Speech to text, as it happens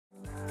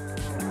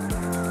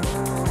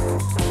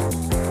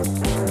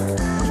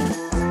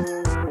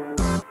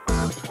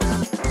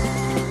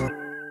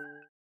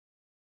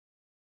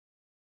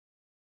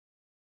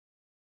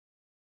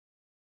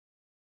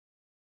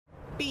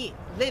Be it,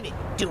 live it,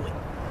 do it.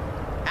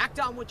 Act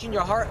on what's in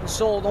your heart and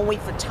soul. Don't wait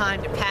for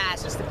time to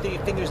pass and slip through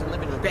your fingers and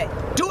live in regret.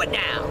 Do it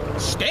now.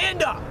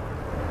 Stand up.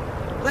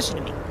 Listen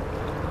to me.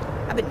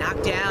 I've been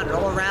knocked down and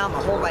all around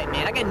my whole life,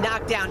 man. I get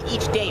knocked down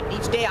each day, but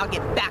each day I'll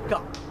get back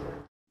up.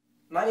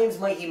 My name's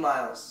Mikey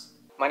Miles.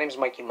 My name's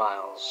Mikey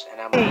Miles,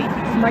 and I'm... Hey,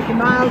 this is Mikey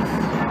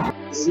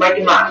Miles. This is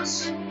Mikey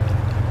Miles.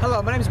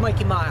 Hello, my name's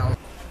Mikey Miles.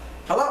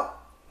 Hello,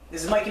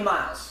 this is Mikey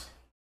Miles.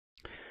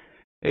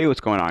 Hey,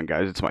 what's going on,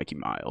 guys? It's Mikey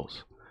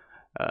Miles.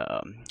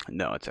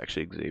 No, it's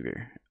actually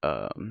Xavier.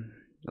 That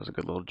was a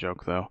good little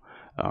joke, though.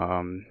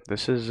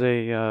 This is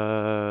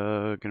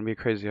gonna be a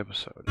crazy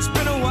episode. It's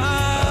been a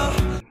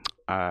while.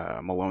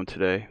 I'm alone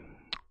today.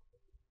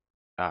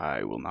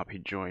 I will not be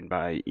joined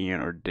by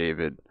Ian or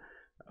David.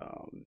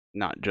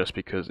 Not just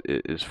because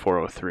it is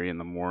 4:03 in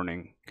the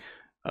morning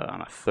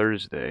on a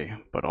Thursday,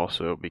 but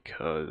also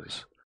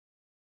because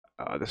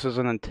this is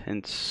an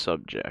intense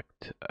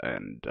subject,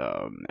 and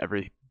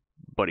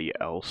everybody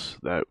else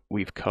that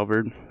we've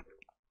covered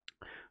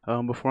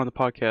before on the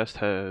podcast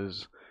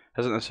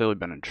hasn't necessarily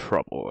been in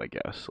trouble, I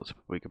guess.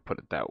 We could put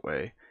it that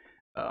way.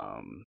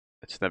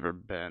 It's never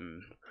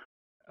been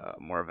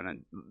more of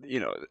an,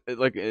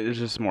 it's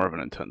just more of an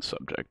intense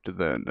subject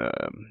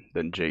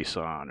than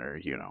Jason or,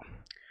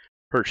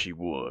 Hershey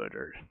Wood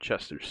or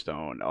Chester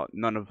Stone.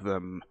 None of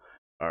them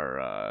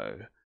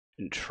are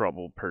in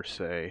trouble per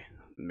se.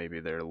 Maybe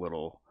they're a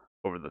little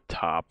over the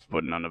top,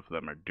 but none of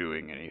them are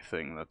doing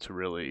anything that's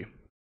really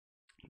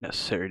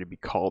necessary to be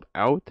called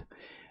out.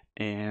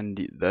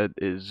 And that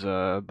is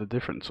the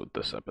difference with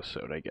this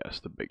episode, I guess,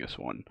 the biggest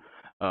one.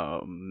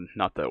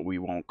 Not that we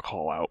won't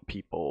call out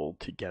people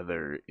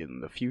together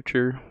in the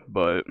future,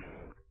 but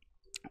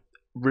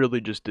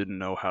really just didn't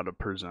know how to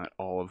present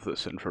all of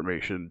this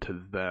information to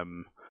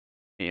them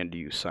and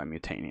you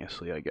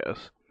simultaneously, I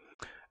guess.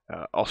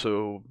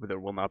 Also, there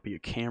will not be a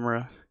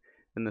camera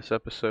in this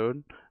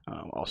episode,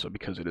 also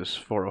because it is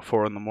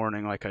 4:04 in the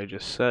morning, like I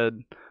just said,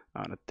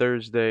 on a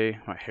Thursday.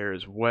 My hair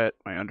is wet,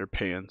 my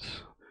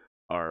underpants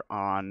are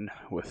on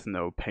with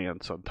no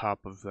pants on top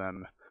of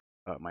them.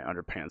 My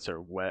underpants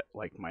are wet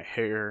like my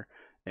hair,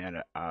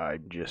 and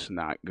I'm just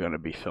not going to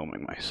be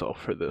filming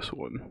myself for this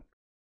one.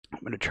 I'm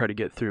going to try to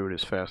get through it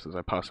as fast as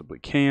I possibly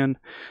can,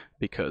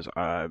 because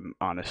I'm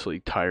honestly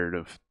tired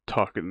of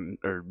talking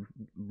or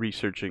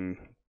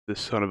researching this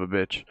son of a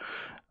bitch.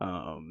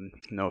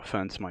 No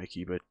offense,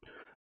 Mikey, but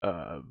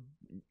I'm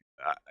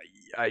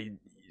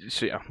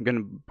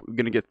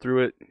gonna get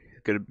through it.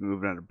 Gonna be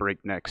moving at a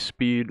breakneck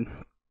speed.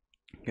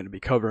 Gonna be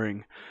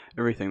covering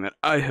everything that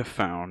I have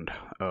found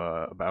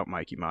about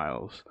Mikey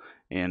Miles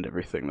and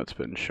everything that's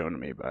been shown to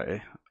me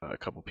by a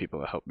couple people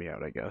that helped me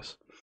out, I guess.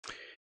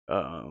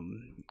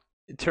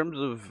 In terms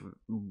of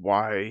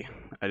why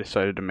I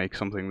decided to make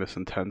something this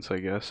intense, I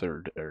guess,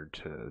 or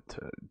to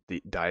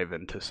dive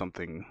into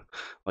something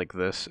like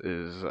this,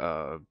 is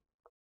a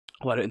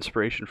lot of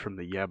inspiration from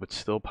the Yeah But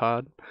Still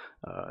pod.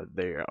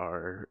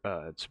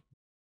 It's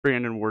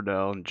Brandon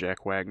Wardell and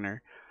Jack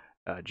Wagner.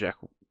 Jack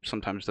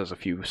sometimes does a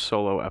few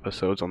solo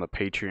episodes on the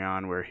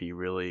Patreon where he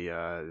really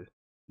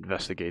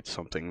investigates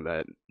something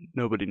that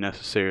nobody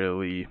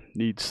necessarily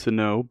needs to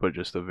know, but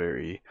just a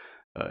very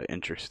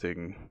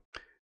interesting,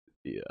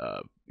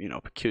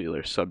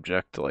 peculiar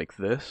subject like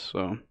this.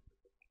 So,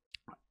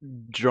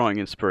 drawing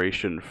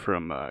inspiration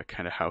from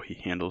kind of how he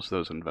handles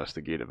those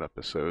investigative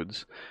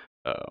episodes.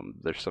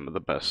 They're some of the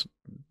best,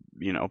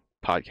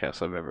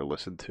 podcasts I've ever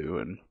listened to,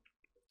 and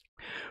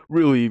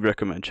really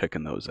recommend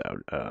checking those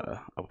out.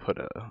 I'll put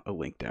a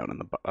link down in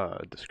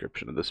the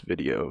description of this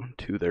video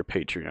to their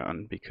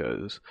Patreon,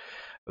 because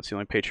that's the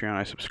only Patreon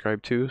I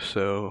subscribe to.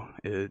 So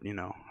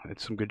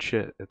it's some good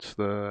shit. It's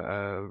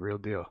the real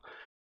deal.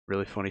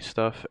 Really funny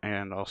stuff,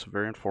 and also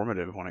very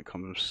informative when it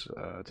comes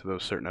to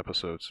those certain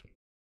episodes.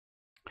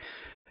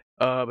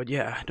 But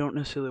yeah, I don't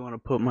necessarily want to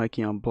put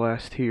Mikey on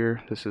blast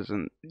here. This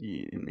isn't,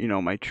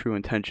 my true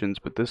intentions,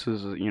 but this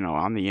is,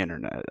 on the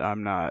internet.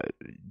 I'm not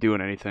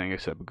doing anything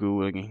except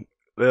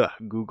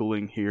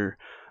Googling here,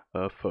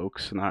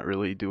 folks. Not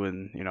really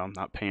doing, I'm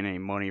not paying any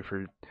money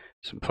for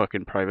some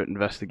fucking private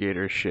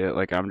investigator shit.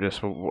 Like, I'm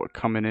just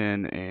coming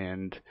in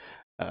and,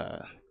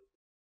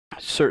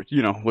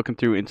 looking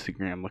through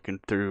Instagram, looking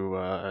through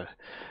a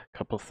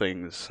couple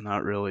things,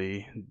 not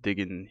really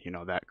digging,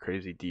 that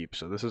crazy deep.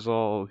 So this is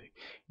all,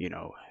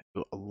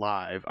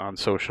 live on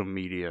social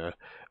media,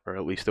 or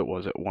at least it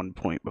was at one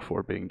point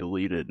before being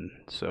deleted.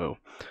 So,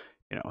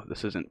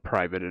 this isn't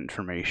private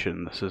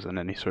information. This isn't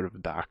any sort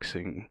of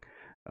doxing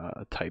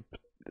type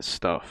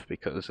stuff,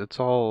 because it's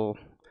all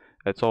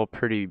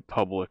pretty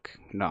public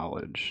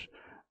knowledge.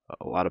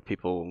 A lot of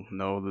people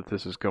know that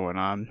this is going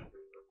on.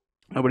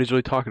 Nobody's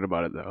really talking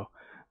about it, though.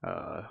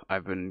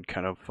 I've been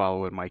kind of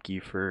following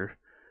Mikey for,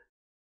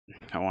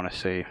 I want to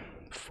say,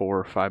 4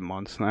 or 5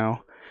 months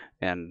now,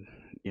 and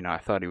I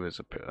thought he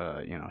was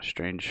a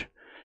strange,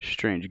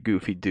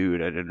 goofy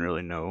dude. I didn't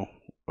really know,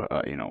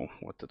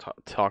 what to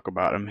talk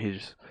about him.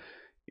 He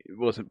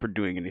wasn't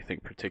doing anything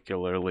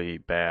particularly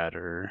bad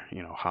or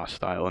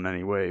hostile in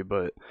any way,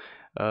 but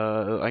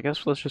I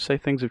guess let's just say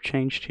things have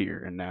changed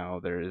here, and now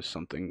there is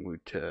something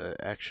to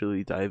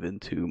actually dive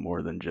into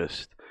more than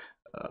just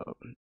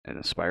an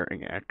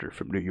aspiring actor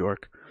from New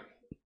York.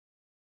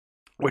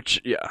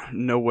 Which, yeah,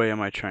 no way am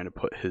I trying to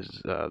put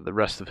the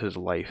rest of his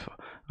life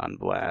on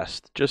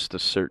blast. Just a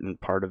certain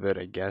part of it,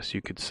 I guess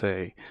you could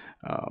say,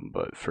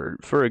 but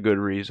for a good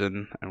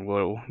reason. And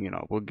we'll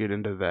get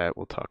into that.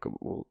 We'll talk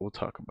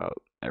about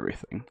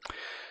everything.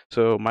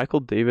 So Michael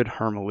David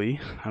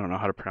Hermely, I don't know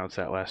how to pronounce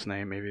that last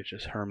name. Maybe it's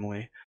just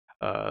Hermely.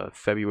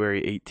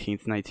 February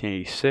 18th,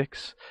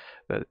 1986.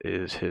 That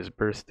is his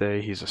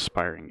birthday. He's an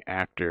aspiring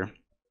actor.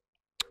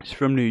 He's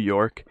from New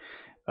York.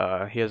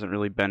 He hasn't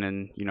really been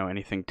in,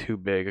 anything too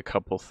big. A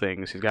couple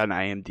things. He's got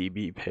an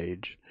IMDb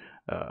page,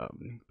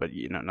 but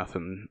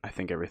nothing. I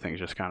think everything's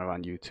just kind of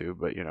on YouTube.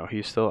 But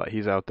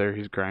he's out there.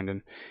 He's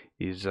grinding.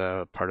 He's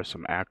part of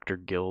some actor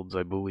guilds,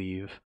 I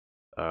believe,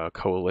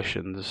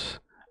 coalitions.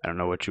 I don't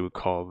know what you would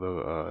call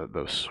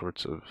those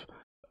sorts of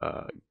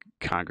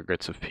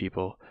congregates of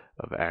people,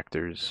 of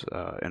actors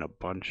in a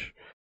bunch.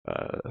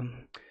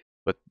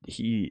 But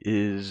he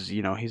is,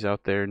 he's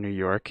out there in New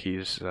York.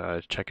 He's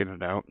checking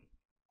it out.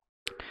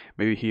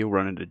 Maybe he'll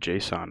run into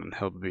Jason and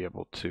he'll be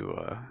able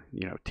to,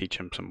 teach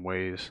him some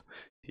ways,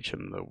 teach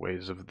him the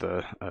ways of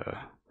the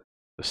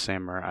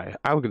samurai.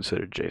 I would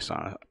consider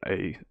Jason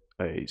a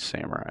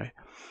samurai.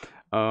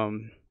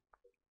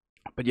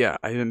 But yeah,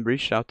 I even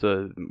reached out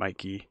to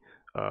Mikey,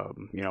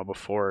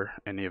 before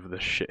any of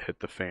this shit hit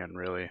the fan,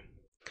 really,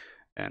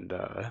 and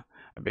I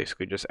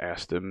basically just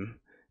asked him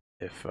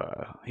if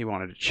he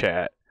wanted to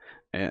chat,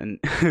 and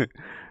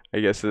I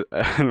guess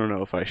I don't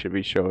know if I should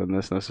be showing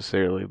this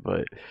necessarily,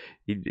 but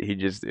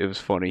it was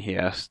funny. He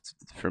asked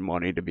for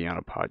money to be on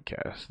a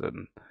podcast,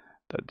 and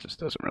that just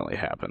doesn't really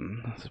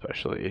happen,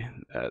 especially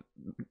at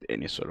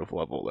any sort of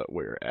level that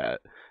we're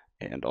at,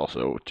 and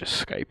also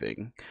just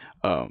Skyping.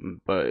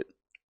 But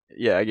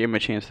yeah, I gave him a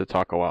chance to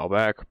talk a while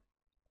back.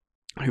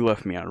 He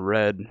left me on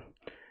red,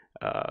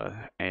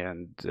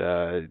 and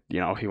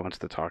he wants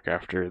to talk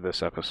after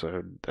this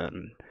episode.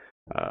 Then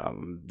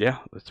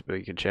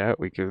we can chat.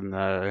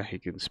 He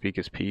can speak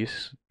his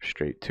piece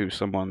straight to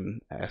someone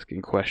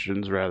asking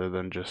questions rather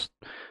than just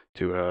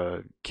to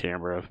a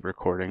camera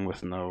recording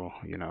with no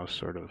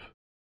sort of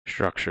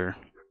structure.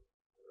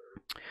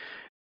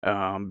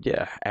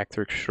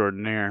 Actor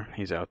extraordinaire.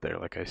 He's out there,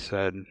 like I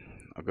said.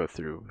 I'll go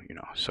through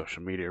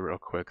social media real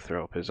quick.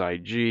 Throw up his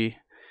IG.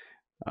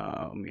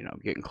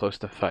 Getting close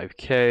to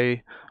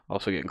 5K.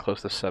 Also getting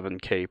close to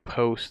 7K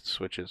posts,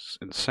 which is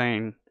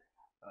insane.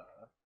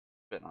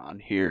 Been on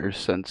here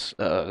since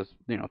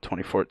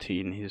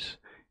 2014.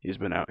 He's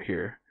been out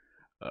here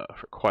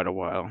for quite a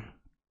while.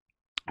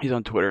 He's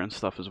on Twitter and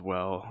stuff as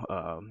well.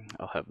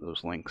 I'll have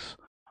those links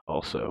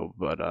also,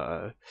 but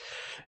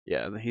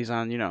he's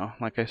on,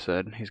 like I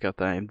said, he's got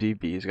the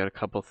IMDb. He's got a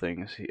couple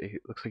things. He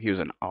looks like he was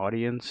an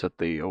audience at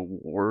the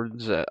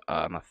awards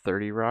on a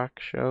 30 Rock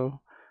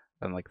show,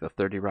 on like the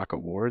 30 Rock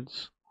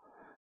Awards.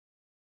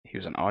 He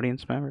was an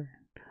audience member.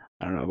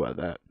 I don't know about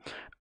that.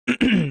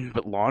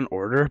 But Law and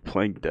Order,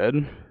 playing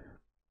dead,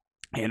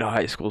 and a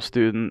high school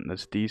student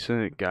that's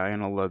decent, guy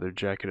in a leather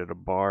jacket at a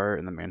bar,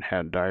 in the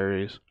Manhattan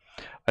Diaries.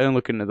 I didn't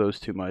look into those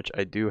too much.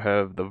 I do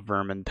have the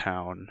Vermin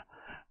Town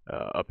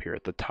up here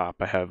at the top.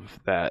 I have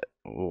that.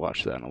 We'll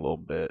watch that in a little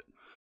bit.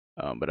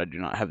 But I do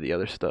not have the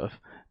other stuff.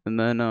 And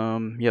then,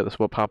 that's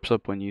what pops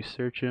up when you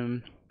search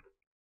him.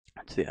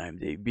 It's the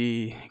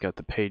IMDb. You got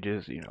the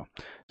pages, It's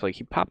like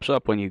he pops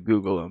up when you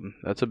Google him.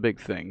 That's a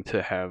big thing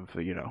to have,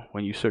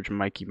 when you search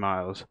Mikey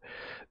Miles,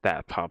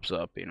 that pops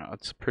up.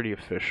 It's pretty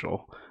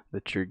official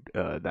that you're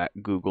that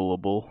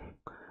Googleable,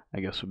 I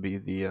guess would be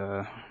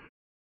the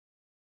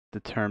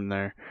term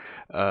there.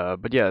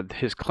 But yeah,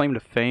 his claim to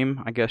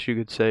fame, I guess you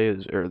could say,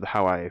 or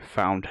how I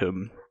found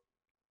him,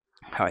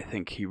 how I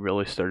think he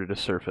really started to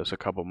surface a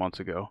couple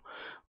months ago,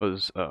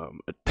 was a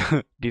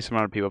decent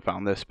amount of people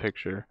found this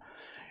picture.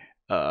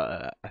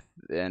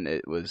 And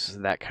it was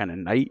That Kind of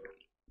Night.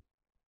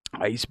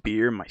 Ice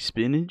beer, my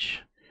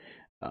spinach.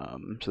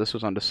 So this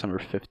was on December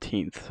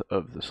 15th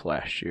of this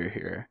last year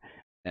here.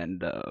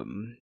 And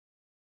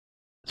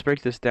let's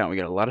break this down. We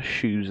got a lot of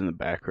shoes in the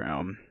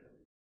background.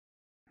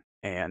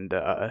 And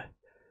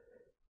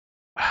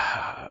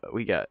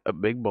we got a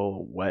big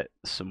bowl of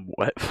some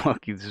wet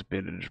fucking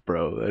spinach,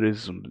 bro. That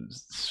is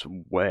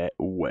some wet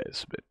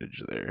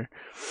spinach there.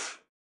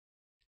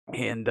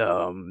 And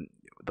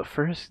the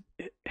first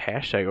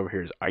hashtag over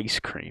here is ice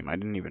cream. I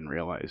didn't even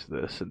realize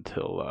this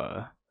until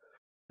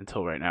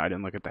right now. I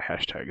didn't look at the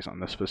hashtags on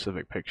this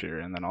specific picture.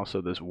 And then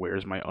also this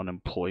 "where's my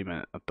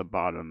unemployment" at the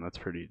bottom. That's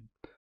pretty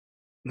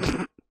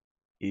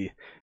yeah.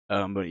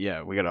 But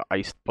yeah, we got an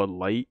iced Bud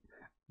Light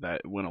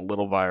that went a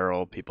little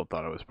viral. People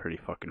thought it was pretty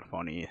fucking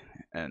funny,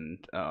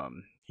 and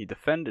he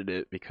defended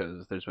it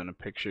because there's been a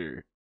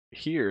picture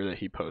here that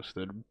he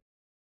posted.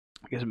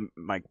 I guess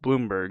Mike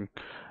Bloomberg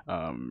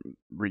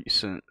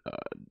recently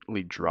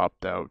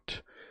dropped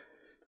out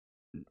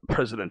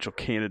presidential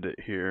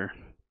candidate here.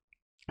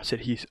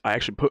 Said I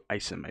actually put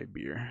ice in my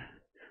beer.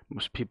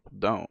 Most people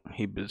don't.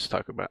 He was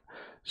talking about.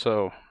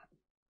 So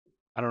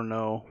I don't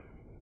know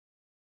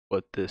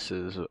what this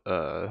is,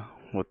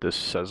 what this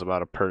says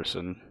about a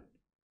person,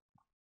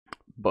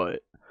 but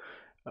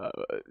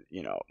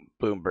you know,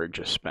 Bloomberg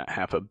just spent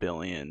 $500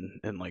 million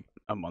in like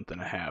a month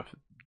and a half,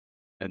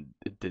 and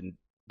it didn't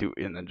do,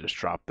 and then just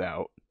dropped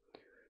out.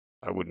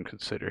 I wouldn't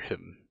consider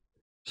him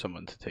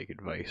someone to take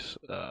advice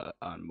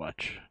on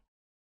much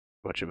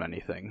of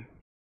anything.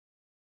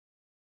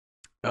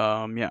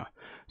 Yeah.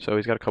 So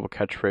he's got a couple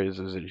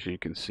catchphrases, as you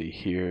can see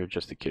here.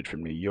 Just a kid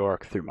from New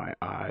York, through my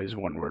eyes,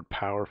 one word,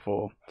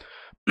 powerful.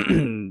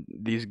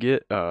 These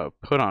get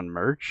put on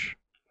merch.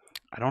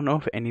 I don't know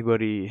if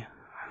anybody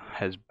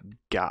has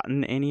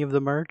gotten any of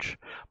the merch,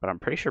 but I'm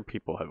pretty sure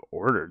people have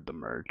ordered the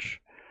merch.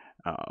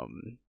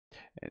 And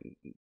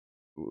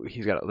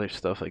he's got other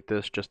stuff like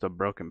this, just a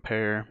broken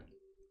pair.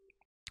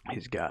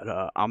 He's got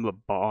I'm the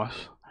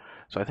boss.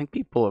 So I think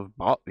people have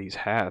bought these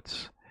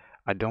hats.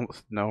 I don't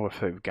know if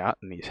they've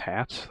gotten these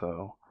hats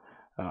though.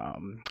 I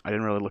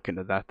didn't really look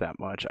into that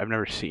much. I've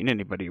never seen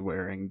anybody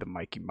wearing the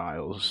Mikey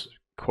Miles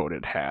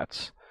quoted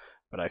hats,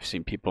 but I've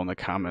seen people in the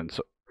comments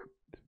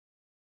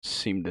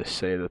seem to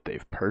say that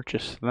they've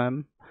purchased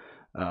them.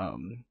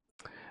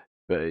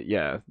 But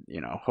yeah,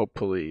 you know,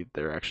 hopefully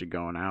they're actually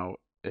going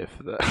out if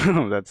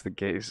that's the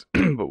case.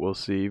 But we'll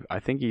see. I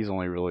think he's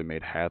only really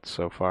made hats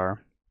so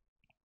far.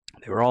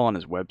 They were all on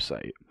his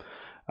website,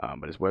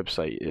 but his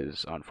website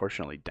is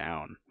unfortunately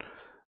down.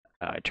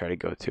 I try to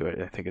go to it.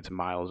 I think it's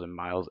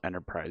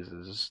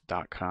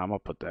milesenterprises.com. I'll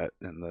put that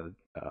in the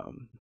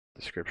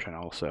description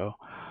also.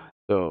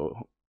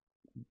 So,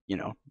 you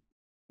know,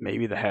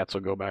 maybe the hats will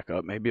go back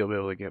up. Maybe you'll be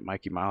able to get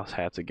Mikey Miles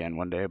hats again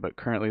one day, but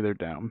currently they're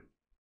down.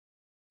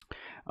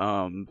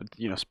 But,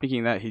 you know,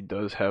 speaking of that, he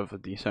does have a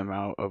decent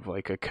amount of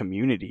like a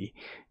community.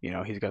 You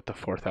know, he's got the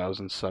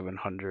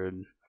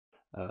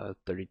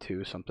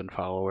 4,732 something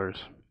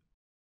followers.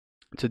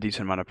 It's a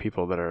decent amount of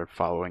people that are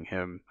following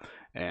him,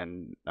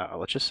 and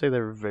let's just say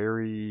they're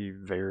very,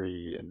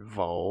 very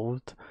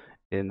involved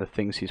in the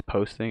things he's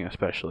posting,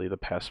 especially the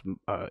past,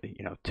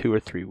 you know, 2 or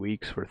 3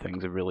 weeks where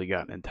things have really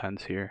gotten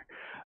intense here.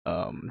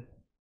 Yeah,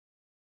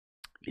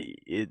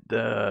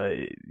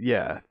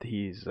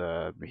 he's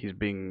got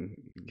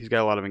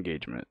a lot of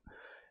engagement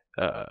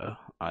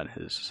on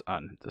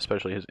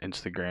especially his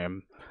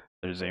Instagram.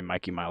 There's a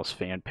Mikey Miles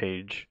fan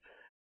page.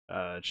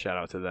 Shout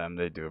out to them.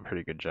 They do a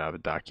pretty good job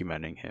of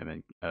documenting him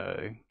and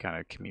kind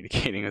of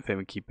communicating with him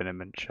and keeping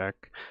him in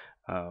check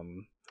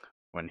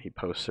when he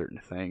posts certain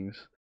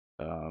things.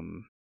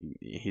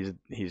 He's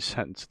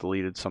since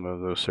deleted some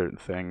of those certain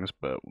things,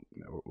 but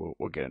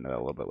we'll get into that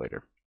a little bit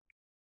later.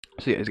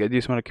 So yeah, he's got a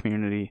decent amount of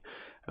community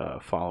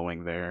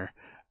following there,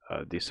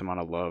 a decent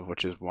amount of love,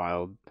 which is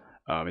wild.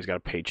 He's got a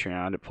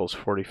Patreon. It pulls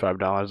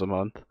 $45 a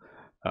month.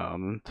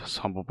 Just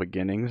humble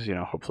beginnings, you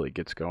know, hopefully it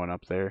gets going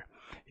up there.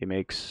 He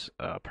makes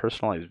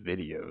personalized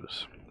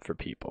videos for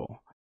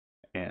people,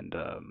 and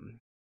I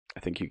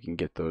think you can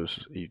get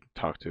those. You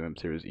talk to him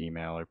through his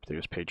email or through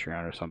his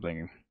Patreon or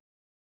something,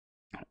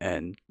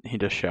 and he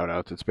does shout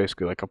outs. It's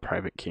basically like a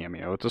private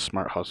cameo. It's a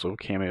smart hustle.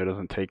 Cameo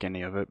doesn't take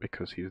any of it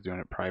because he's doing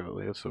it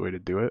privately. That's the way to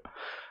do it.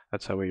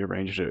 That's how we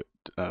arranged it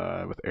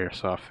with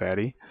Airsoft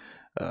Fatty.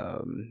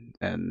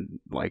 And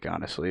like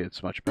honestly,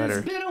 it's much better.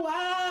 It's been a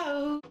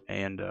while.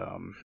 And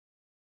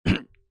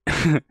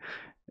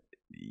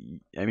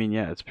I mean,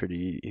 yeah, it's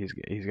pretty.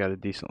 He's got a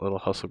decent little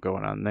hustle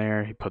going on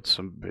there. He puts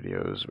some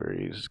videos where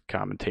he's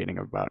commentating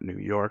about New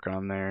York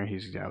on there.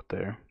 He's out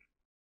there.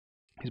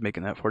 He's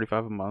making that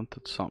 $45 a month.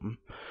 It's something.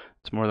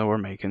 It's more than we're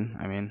making.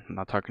 I mean, I'm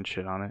not talking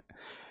shit on it.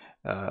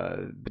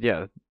 But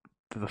yeah,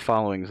 the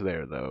following's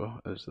there though.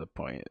 Is the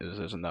point? Is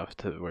there's enough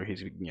to where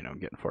he's getting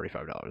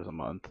 $45 a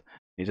month.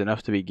 He's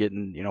enough to be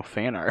getting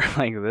fan art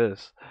like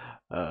this.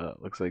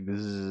 Looks like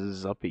this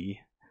is Zuppy.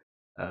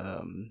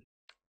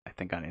 I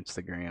think on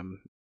Instagram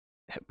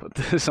I put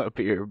this up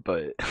here,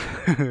 but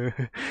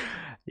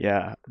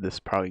yeah, this is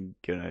probably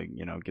gonna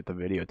get the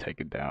video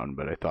taken down,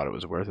 but I thought it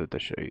was worth it to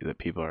show you that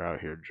people are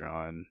out here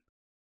drawing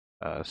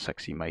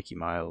sexy Mikey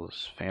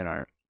Miles fan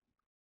art.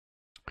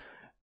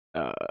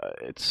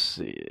 It's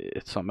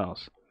something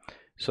else.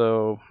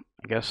 So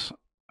I guess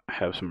I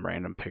have some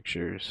random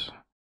pictures.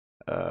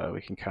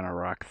 We can kind of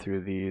rock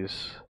through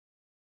these,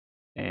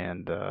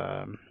 and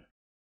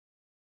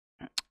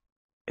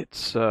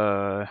it's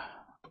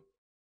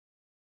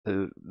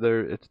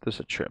this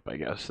a trip, I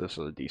guess. This is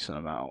a decent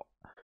amount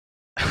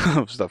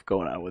of stuff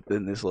going on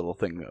within this little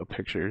thing of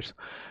pictures.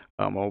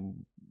 I'll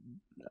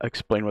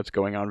explain what's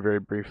going on very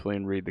briefly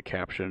and read the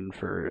caption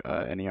for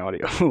any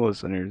audio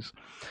listeners.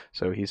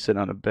 So he's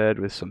sitting on a bed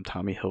with some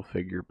Tommy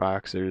Hilfiger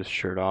boxers,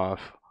 shirt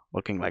off,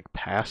 looking like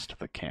past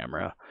the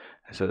camera.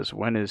 It says,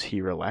 "When is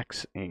he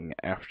relaxing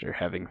after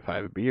having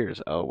 5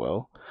 beers? Oh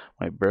well,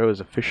 my bro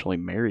is officially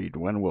married.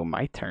 When will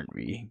my turn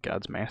be?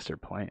 God's master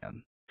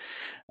plan."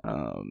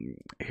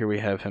 Here we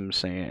have him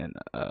saying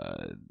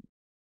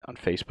on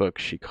Facebook,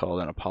 she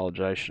called and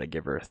apologized. Should I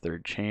give her a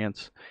third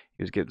chance?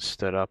 He was getting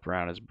stood up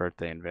around his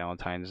birthday and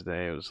Valentine's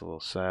Day. It was a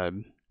little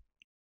sad.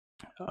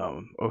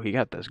 Oh, he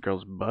got this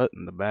girl's butt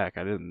in the back.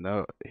 I didn't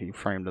know. He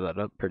framed that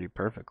up pretty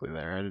perfectly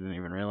there. I didn't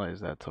even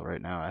realize that till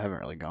right now. I haven't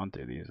really gone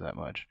through these that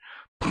much.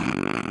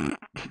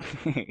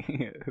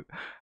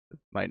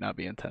 Might not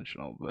be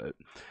intentional, but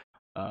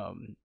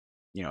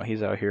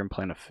he's out here in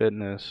Planet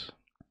Fitness.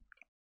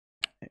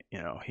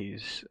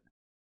 He's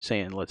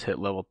saying let's hit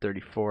level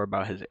 34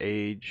 about his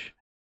age.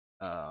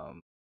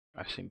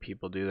 I've seen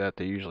people do that.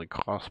 They're usually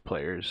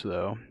cosplayers,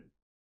 though.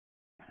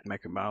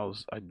 Mikey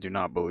Miles, I do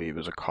not believe,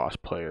 is a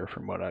cosplayer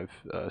from what I've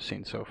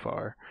seen so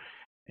far.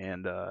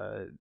 And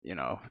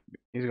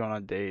he's going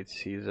on dates.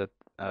 He's at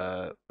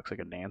looks like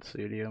a dance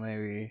studio,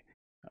 maybe,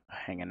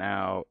 hanging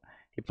out.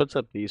 He puts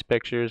up these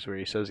pictures where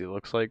he says he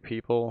looks like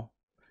people.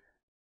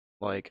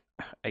 Like,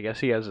 I guess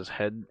he has his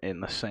head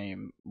in the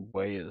same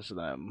way as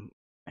them.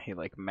 He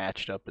like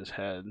matched up his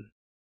head.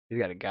 He's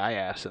got a guy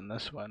ass in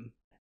this one.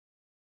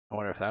 I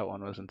wonder if that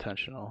one was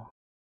intentional.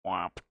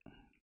 Womp.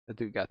 The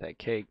dude got that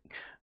cake.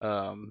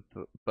 Yeah,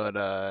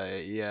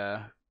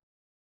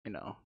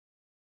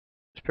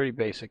 it's pretty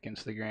basic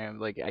Instagram.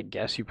 Like, I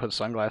guess you put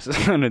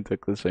sunglasses on and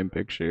took the same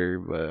picture,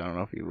 but I don't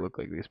know if you look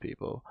like these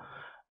people.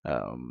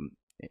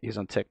 He's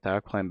on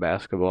TikTok playing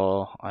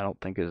basketball. I don't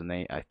think his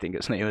name. I think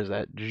his name is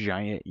that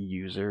giant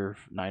user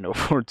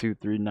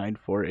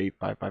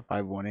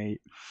 9042394855518.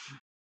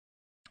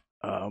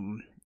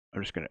 I'm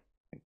just gonna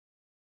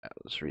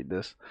let's read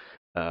this.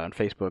 On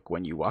Facebook,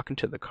 when you walk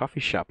into the coffee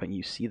shop and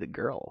you see the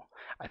girl,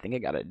 I think I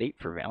got a date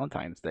for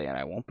Valentine's Day and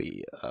I won't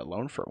be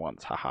alone for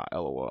once. Haha,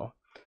 lol.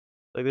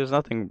 Like, there's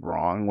nothing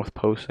wrong with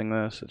posting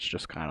this. It's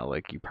just kind of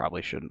like you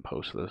probably shouldn't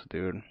post this,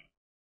 dude.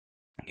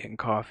 Getting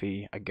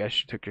coffee. I guess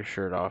you took your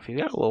shirt off. He's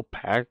got a little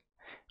pack.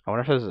 I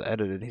wonder if this is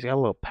edited. He's got a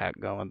little pack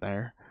going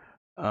there.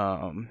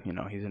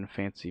 He's in a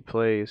fancy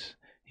place.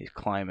 He's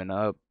climbing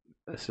up.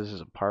 This is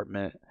his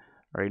apartment.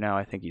 Right now,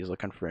 I think he's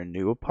looking for a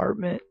new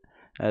apartment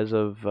as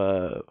of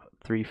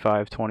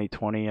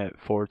 3/5/2020 at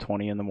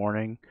 4:20 in the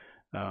morning.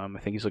 I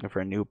think he's looking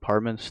for a new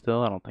apartment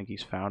still. I don't think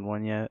he's found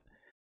one yet.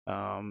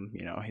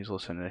 He's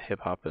listening to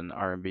hip hop and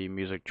R&B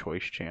music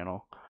choice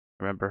channel. I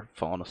remember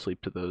falling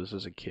asleep to those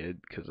as a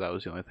kid because that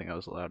was the only thing I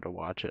was allowed to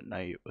watch at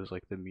night was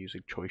like the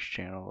music choice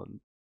channel,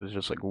 and it was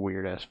just like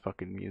weird ass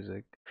fucking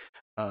music.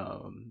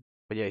 But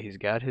yeah, he's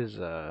got his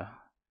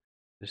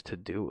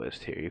to-do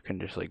list here. You can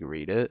just like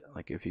read it.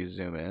 Like if you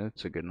zoom in,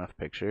 it's a good enough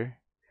picture.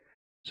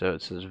 So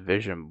it says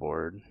vision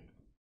board.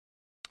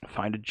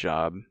 Find a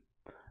job.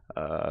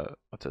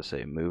 What's it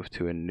say? Move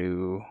to a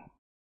new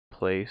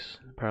place,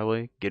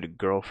 probably. Get a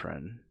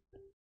girlfriend.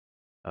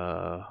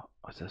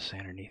 What's that say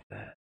underneath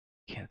that?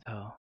 Can't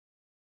tell.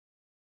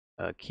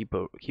 Keep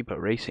a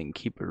racing,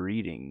 keep a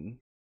reading.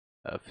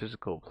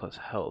 Physical plus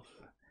health.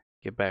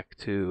 Get back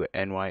to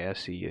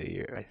NYSE a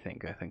year. I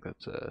think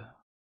that's a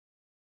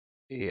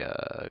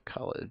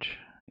college.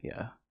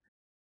 Yeah.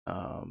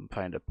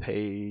 Find a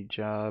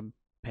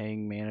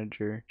paying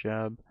manager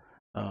job.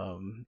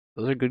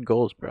 Those are good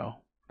goals,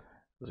 bro.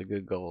 Those are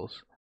good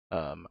goals.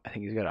 I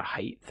think he's got a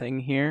height thing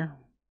here.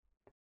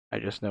 I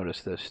just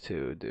noticed this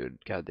too, dude.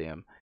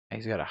 Goddamn.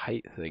 He's got a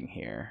height thing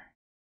here.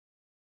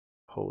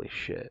 Holy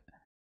shit.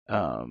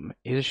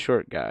 He's a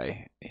short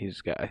guy.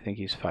 I think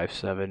he's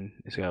 5'7".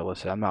 He's got a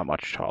list. I'm not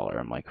much taller.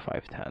 I'm like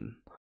 5'10".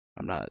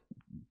 I'm not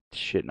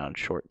shitting on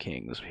short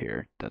kings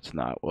here. That's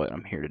not what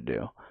I'm here to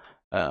do.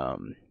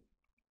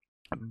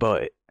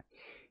 But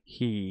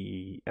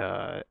he,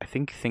 I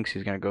think thinks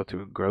he's gonna go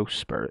through a growth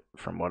spurt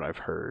from what I've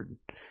heard.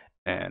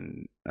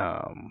 And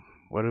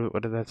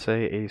what did that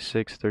say?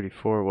 86,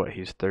 34. What?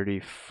 He's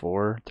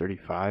 34,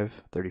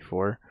 35,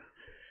 34.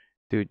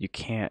 Dude,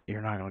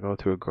 you're not gonna go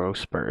through a growth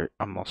spurt.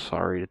 I'm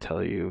sorry to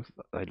tell you.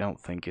 I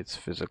don't think it's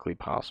physically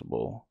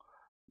possible.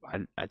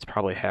 It's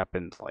probably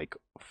happened like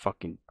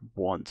fucking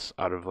once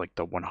out of like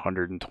the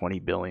 120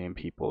 billion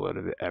people that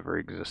have ever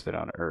existed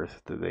on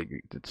Earth.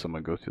 Did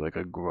someone go through like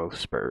a growth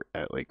spurt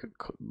at like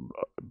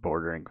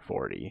bordering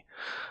 40?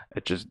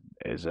 It just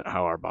isn't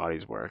how our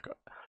bodies work.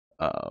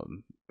 I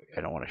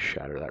don't want to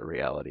shatter that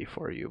reality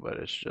for you, but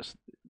it's just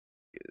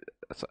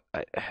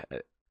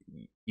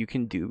you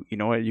can do. You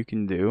know what you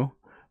can do?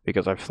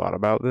 Because I've thought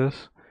about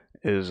this.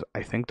 Is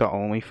I think the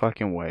only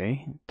fucking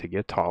way to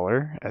get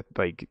taller at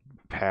like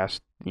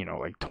past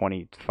like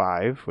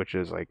 25, which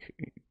is like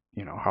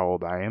how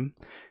old I am,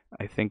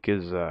 I think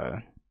is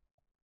to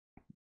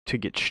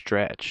get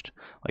stretched,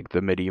 like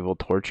the medieval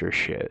torture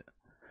shit.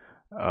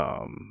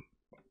 You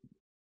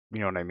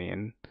know what I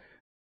mean?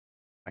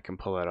 I can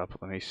pull that up.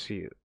 Let me see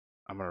it.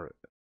 I'm gonna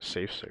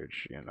safe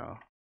search.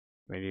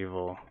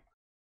 Medieval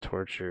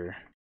torture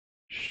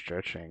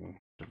stretching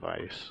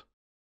device.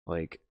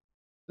 Like,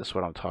 that's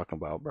what I'm talking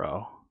about,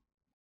 bro.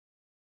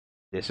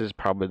 This is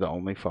probably the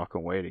only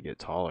fucking way to get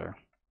taller.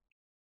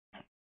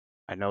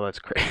 I know that's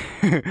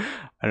crazy.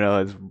 I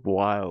know that's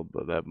wild,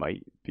 but that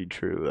might be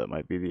true. That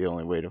might be the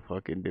only way to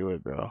fucking do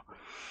it, bro.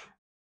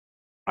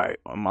 Alright,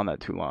 I'm on that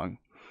too long.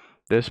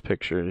 This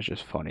picture is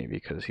just funny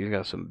because he's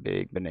got some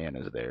big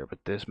bananas there, but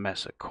this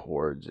mess of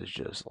chords is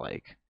just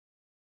like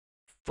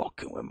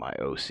fucking with my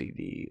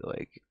OCD.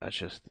 Like, that's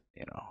just,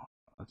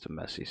 it's a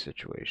messy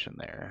situation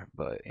there.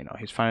 But you know,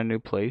 he's finding a new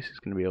place. He's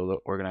gonna be able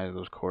to organize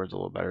those chords a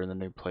little better in the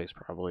new place,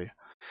 probably.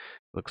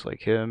 Looks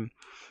like him.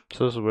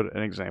 So this is what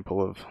an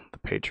example of the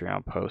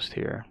Patreon post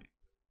here.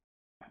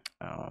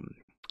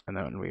 And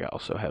then we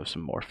also have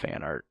some more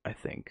fan art, I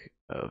think,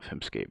 of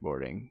him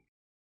skateboarding.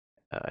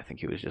 I think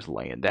he was just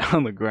laying down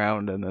on the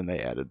ground, and then they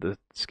added the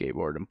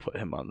skateboard and put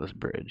him on this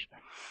bridge.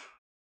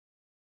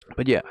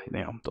 But yeah, you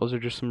know, those are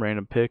just some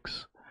random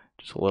pics.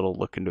 Just a little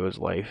look into his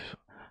life.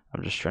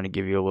 I'm just trying to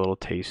give you a little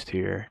taste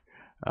here.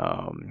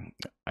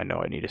 I know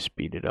I need to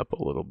speed it up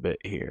a little bit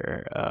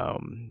here.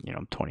 You know,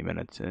 I'm 20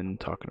 minutes in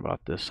talking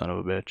about this son of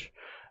a bitch.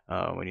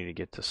 We need to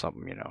get to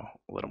something, you know,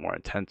 a little more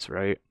intense,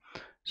 right?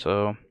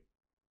 So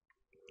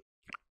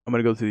I'm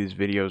going to go through these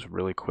videos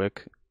really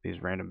quick.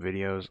 These random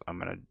videos. I'm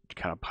going to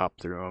kind of pop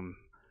through them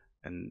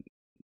and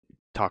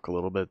talk a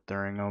little bit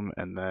during them.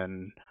 And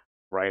then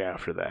right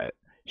after that,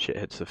 shit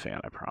hits the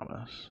fan, I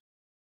promise.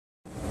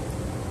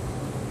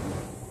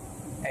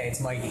 Hey,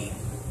 it's Mikey.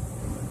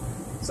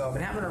 So I've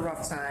been having a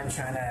rough time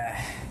trying to,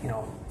 you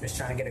know, just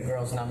trying to get a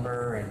girl's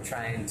number and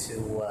trying to,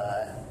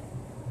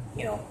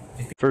 you know.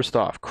 First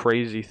off,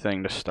 crazy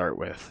thing to start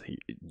with.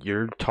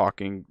 You're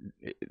talking,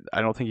 I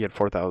don't think you had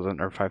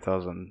 4,000 or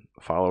 5,000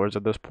 followers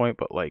at this point,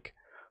 but like,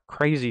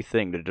 crazy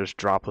thing to just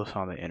drop this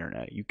on the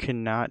internet. You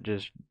cannot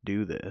just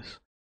do this.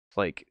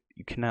 Like,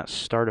 you cannot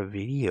start a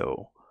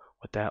video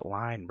with that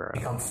line, bro.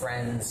 Become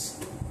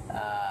friends.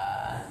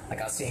 Like,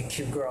 I'll see a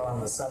cute girl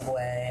on the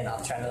subway and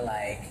I'll try to,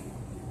 like,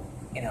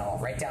 you know,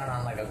 write down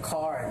on like a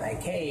card,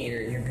 like, hey,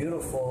 you're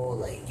beautiful,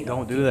 like, you know,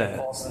 don't do that.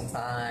 Call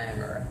sometime,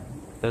 or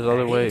there's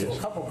other ways. To a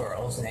couple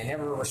girls, and they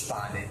never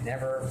responded,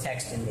 never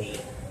texted me.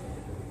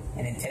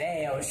 And then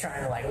today, I was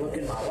trying to like look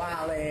in my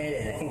wallet,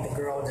 and I think the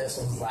girl just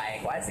was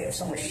like, "Why does he have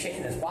so much shit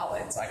in his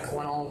wallet?" So I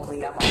went on,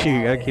 cleaned up my wallet.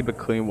 You gotta keep a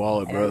clean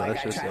wallet, bro. And, like,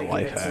 that's just a I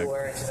life tried to give it hack. to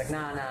her, and she's like,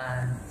 nah.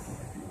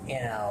 You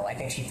know, I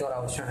think she thought I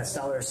was trying to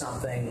sell her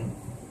something.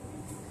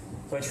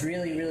 So it's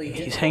really, really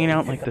difficult. He's hanging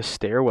out in like the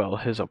stairwell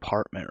of his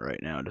apartment right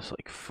now, just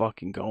like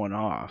fucking going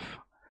off.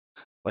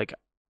 Like,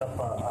 you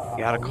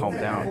gotta calm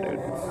down, dude.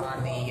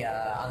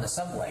 On the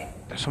subway.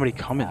 There's somebody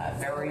coming.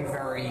 Very,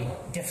 very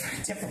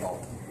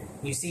difficult.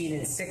 You see it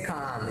in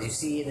sitcoms, you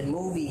see it in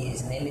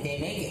movies, and they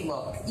make it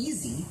look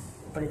easy,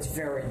 but it's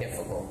very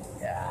difficult.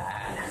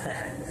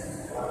 Yeah,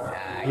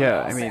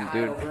 I mean,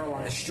 dude, girl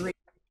on the street.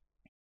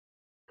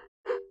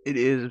 it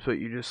is, but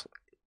you just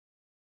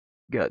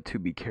got to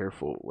be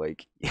careful.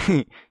 Like,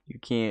 you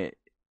can't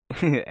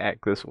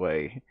act this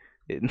way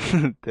in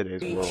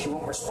today's world. She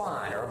won't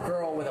respond, or a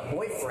girl with a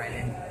boyfriend,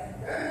 and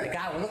the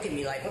guy will look at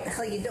me like, "What the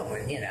hell are you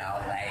doing?" You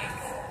know, like.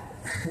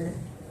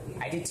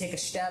 I did take a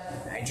step.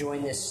 I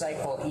joined this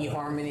site called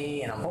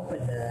eHarmony, and I'm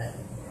hoping to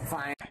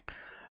find.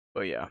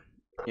 But yeah,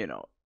 you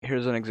know,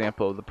 here's an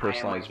example of the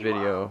personalized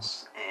video.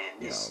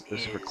 You know, this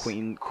is for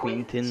Quinn.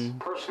 Don't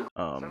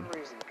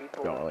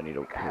really need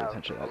to pay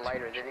attention to that.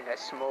 Lighter, they think I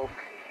smoke,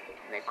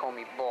 and they call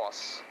me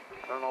boss.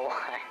 I don't know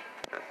why.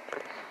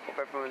 Hope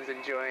everyone's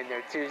enjoying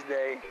their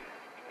Tuesday.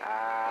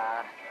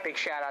 Big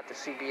shout out to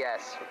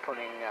CBS for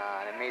putting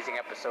an amazing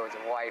episodes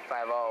of Hawaii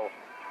 5-0.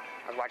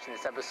 I was watching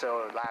this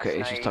episode last night. Okay,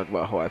 let's talk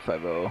about Hawaii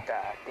 5-0. With,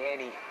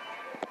 Danny,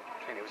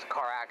 and it was a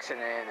car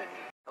accident. And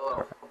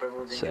hello, hope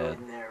everyone's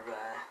enjoying their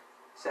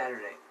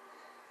Saturday.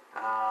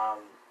 I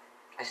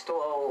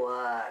still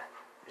owe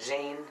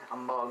Zane a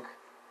mug,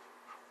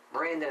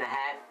 Brandon a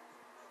hat,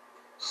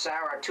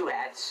 Sarah 2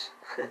 hats.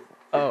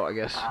 Oh, I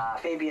guess.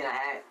 Fabian a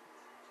hat,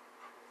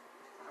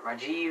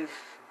 Rajiv.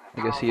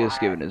 I guess he is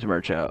giving his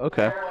merch out.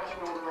 Okay.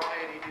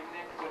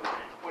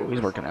 Oh,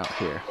 he's working out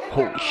here.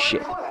 Holy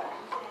shit.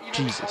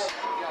 Jesus.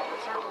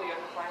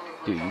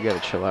 Dude, you gotta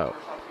chill out.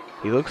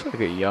 He looks like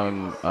a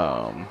young,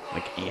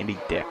 like Andy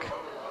Dick.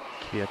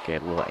 He like a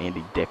little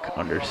Andy Dick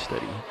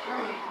understudy.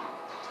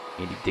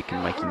 Andy Dick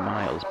and Mikey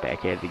Miles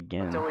back at it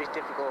again. It's always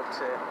difficult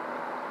to,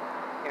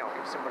 you know,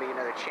 give somebody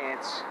another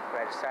chance,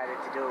 but I decided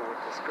to do it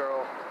with this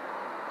girl.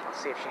 I'll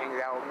see if she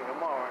hangs out with me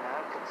tomorrow or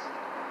not, because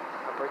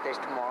her birthday's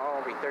tomorrow.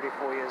 I'll be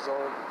 34 years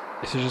old.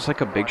 This is just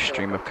like a big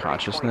stream of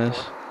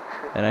consciousness.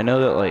 And I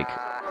know that, like,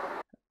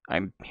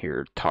 I'm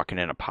here talking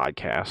in a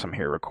podcast. I'm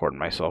here recording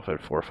myself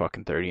at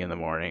 4:30 in the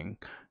morning,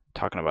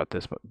 talking about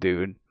this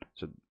dude.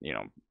 So, you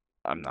know,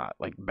 I'm not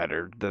like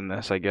better than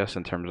this, I guess,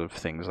 in terms of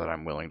things that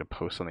I'm willing to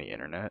post on the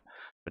internet.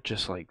 But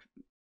just like,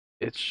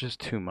 it's just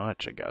too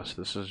much, I guess.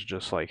 This is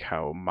just like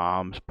how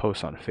moms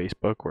post on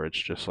Facebook, where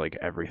it's just like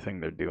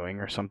everything they're doing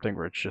or something,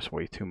 where it's just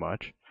way too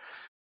much.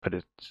 But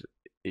it's,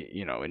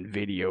 you know, in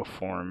video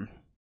form.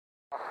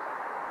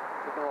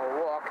 Taking a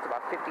little walk. It's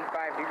about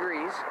 55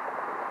 degrees.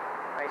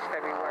 Nice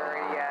February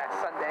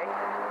Sunday.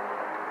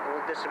 A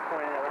little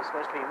disappointed I was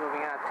supposed to be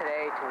moving out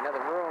today to another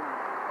room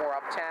more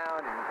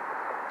uptown, and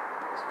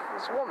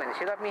this woman,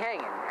 she left me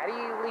hanging. How do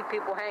you leave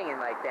people hanging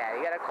like that?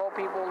 You gotta call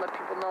people and let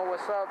people know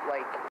what's up,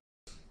 like.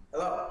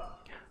 Hello.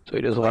 So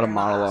he does a lot of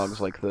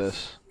monologues like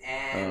this.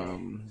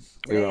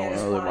 We don't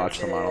really watch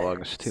the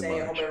monologues too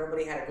much. Hope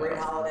everybody had a great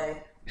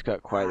holiday. He's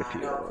got quite a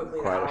few.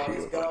 Quite a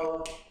few.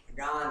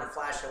 Gone, the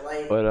flash of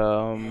light. But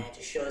and it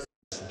just shows.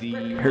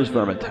 Here's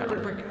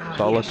Vermintown.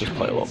 So I'll let this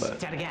play a little bit.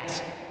 It's out of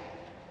gas.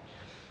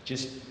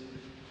 Just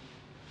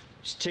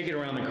take it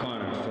around the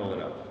corner and fill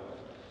it up.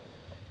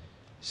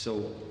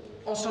 So,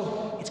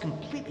 Also, it's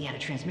completely out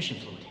of transmission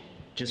fluid.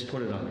 just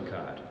put it on the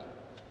card.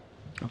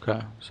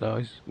 Okay, so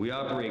he's We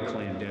operate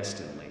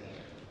clandestinely,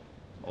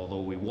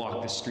 although we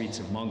walk the streets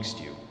amongst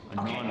you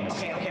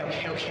anonymously. Okay.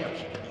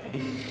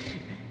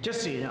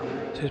 Just so you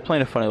know, he's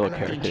playing a funny little I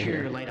left the character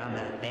interior here. light on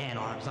the van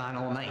arms on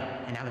all night,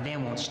 and now the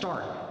van won't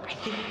start. I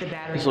think the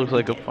battery. This looks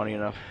like a funny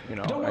enough,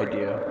 Don't worry.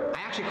 idea. I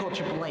actually called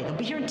AAA. They'll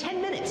be here in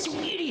 10 minutes. You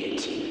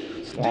idiot!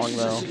 It's long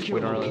though.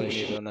 We don't really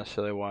need to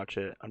necessarily watch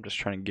it. I'm just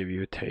trying to give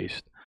you a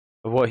taste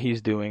of what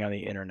he's doing on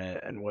the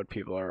internet and what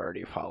people are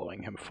already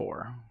following him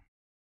for.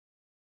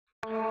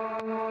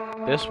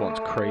 This one's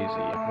crazy.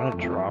 I'm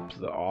gonna drop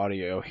the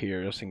audio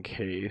here just in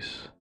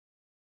case.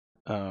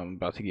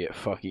 About to get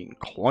fucking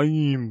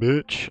claimed,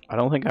 bitch. I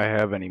don't think I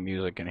have any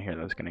music in here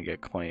that's gonna get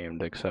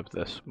claimed, except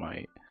this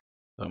might.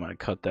 So I'm gonna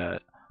cut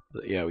that.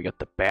 But yeah, we got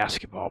the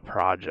basketball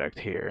project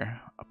here.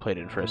 I played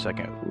it for a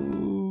second.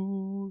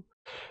 Ooh.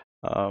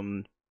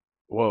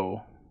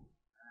 Whoa.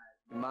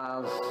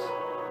 Miles.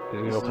 He's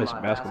gonna go play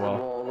some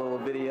basketball. Little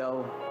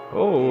video.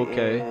 Oh,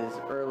 okay. It is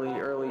early.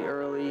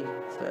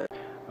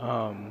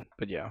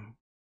 But yeah,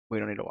 we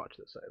don't need to watch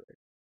this either.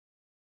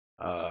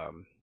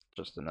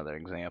 Just another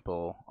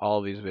example. All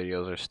of these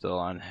videos are still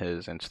on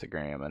his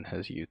Instagram and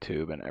his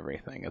YouTube and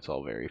everything. It's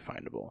all very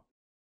findable.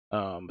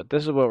 But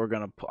this is what we're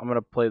gonna. I'm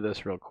gonna play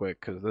this real quick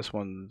because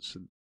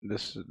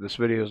this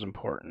video is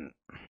important.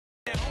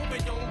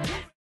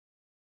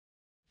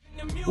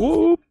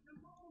 Whoop.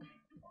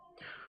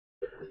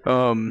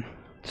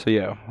 So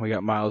yeah, we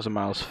got Miles and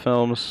Miles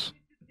Films.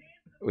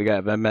 We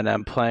got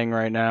Eminem playing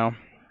right now.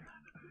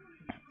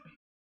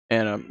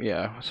 And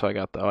yeah, so I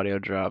got the audio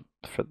drop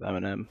for the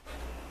Eminem.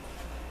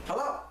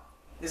 Hello,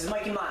 this is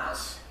Mikey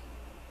Miles,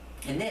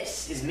 and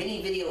this is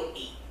mini video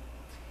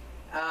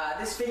 8.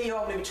 This video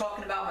I'm going to be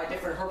talking about my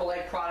different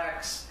Herbalife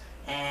products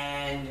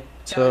and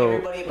telling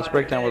everybody about let's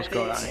break their down what's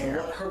going on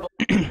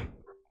benefits and here. what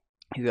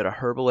He's got a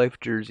Herbalife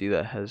jersey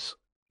that has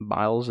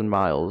miles and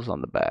miles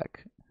on the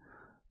back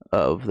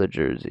of the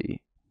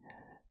jersey.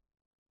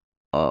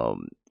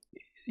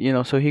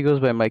 So he goes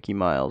by Mikey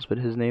Miles, but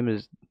his name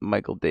is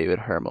Michael David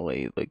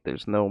Hermele. Like,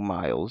 there's no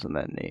Miles in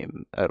that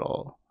name at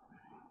all.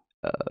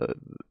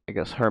 I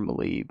guess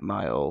Hermele,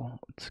 Mile,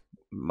 it's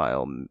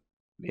Mile,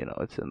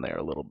 it's in there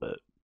a little bit.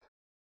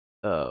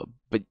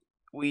 But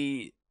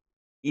he's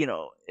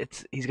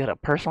got a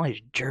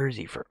personalized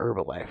jersey for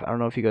Herbalife. I don't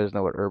know if you guys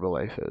know what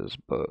Herbalife is,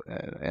 but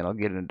and I'll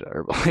get into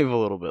Herbalife a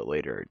little bit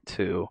later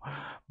too.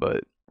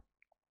 But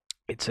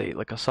it's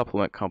like a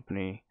supplement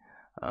company.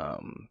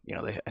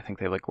 I think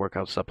they like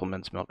workout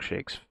supplements,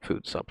 milkshakes,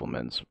 food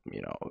supplements,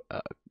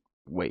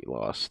 weight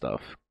loss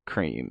stuff,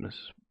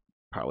 creams,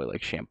 probably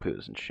like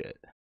shampoos and shit.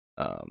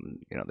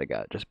 They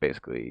got just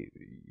basically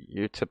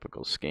your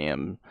typical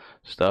scam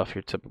stuff,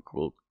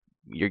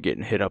 you're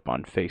getting hit up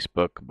on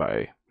Facebook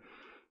by,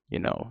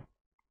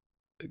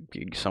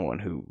 someone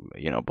who,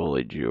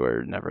 bullied you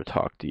or never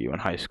talked to you in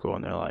high school,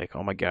 and they're like,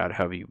 oh my god,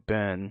 how have you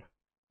been?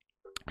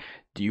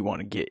 Do you want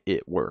to get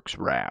It Works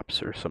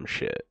wraps or some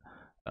shit?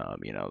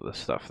 The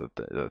stuff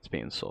that's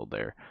being sold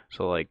there.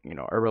 So like,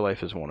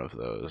 Herbalife is one of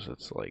those.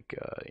 It's like,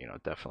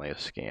 definitely a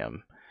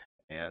scam.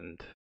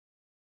 And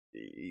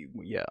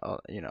yeah,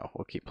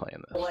 we'll keep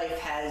playing this. Herbalife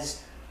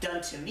has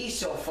done to me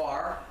so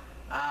far.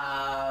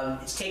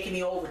 It's taken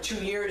me over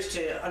 2 years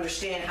to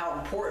understand how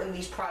important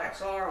these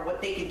products are and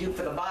what they can do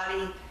for the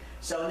body.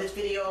 So in this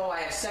video,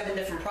 I have 7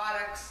 different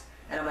products,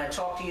 and I'm going to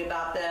talk to you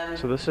about them.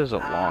 So this is a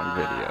long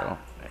video.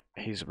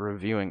 He's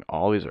reviewing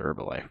all these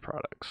Herbalife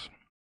products.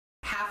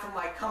 Half of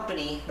my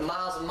company, the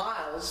Miles and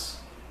Miles,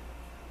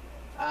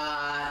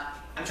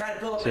 I'm trying to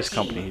build up This a team,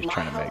 company he's my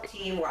trying to health make.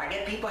 team where I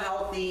get people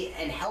healthy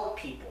and help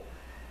people.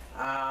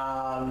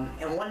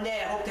 And one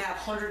day I hope to have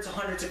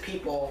hundreds of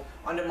people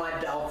under my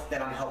belt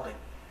that I'm helping.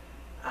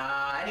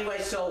 Anyway,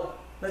 so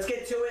let's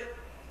get to it.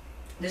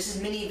 This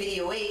is mini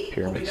video 8.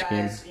 Pyramid hope you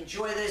guys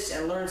enjoy this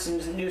and learn some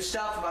new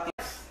stuff about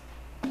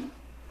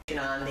the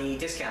on the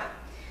discount.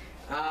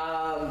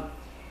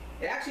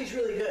 It actually is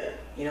really good.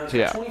 It's So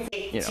yeah, 20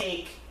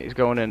 take. He's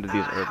going into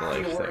these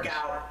Herbalife things.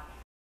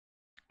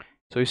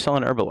 So he's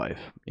selling Herbalife.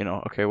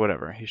 Okay,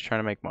 whatever. He's trying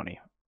to make money.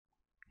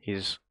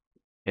 He's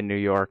in New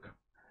York.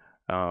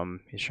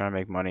 He's trying to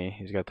make money.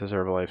 He's got this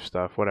Herbalife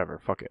stuff. Whatever.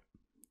 Fuck it.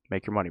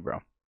 Make your money,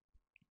 bro.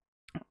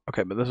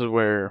 Okay, but this is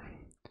where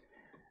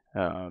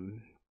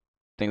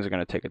things are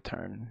gonna take a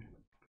turn.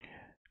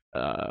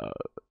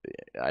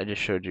 I just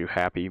showed you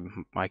happy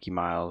Mikey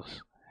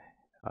Miles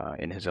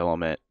in his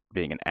element,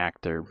 being an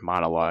actor,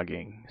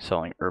 monologuing,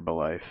 selling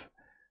Herbalife,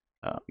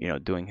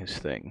 doing his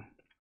thing.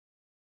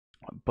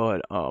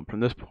 But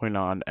from this point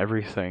on,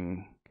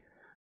 everything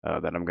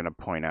that I'm gonna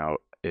point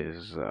out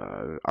is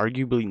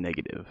arguably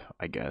negative,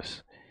 I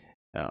guess.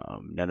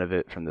 None of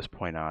it from this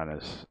point on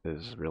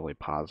is really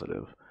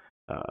positive.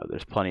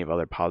 There's plenty of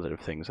other positive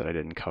things that I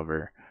didn't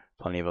cover,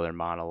 plenty of other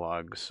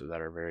monologues that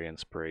are very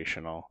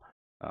inspirational.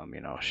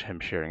 You know, him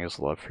sharing his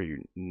love for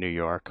New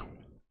York,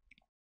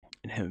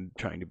 and him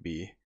trying to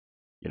be,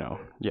 you know,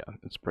 yeah,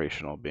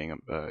 inspirational, being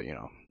a you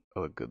know,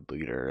 a good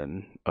leader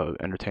and a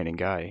entertaining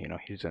guy. You know,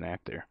 he's an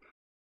actor.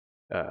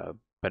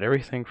 But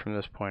everything from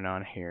this point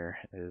on here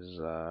is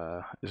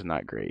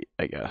not great,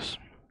 I guess.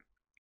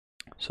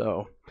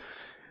 So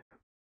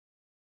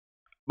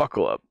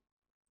buckle up.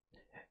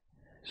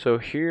 So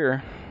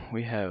here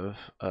we have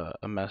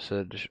a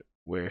message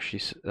where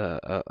she's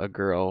a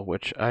girl,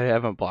 which I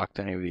haven't blocked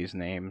any of these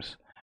names.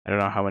 I don't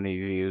know how many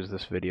views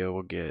this video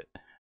will get.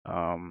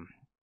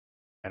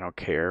 I don't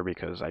care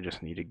because I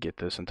just need to get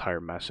this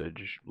entire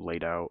message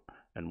laid out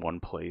in one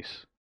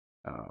place,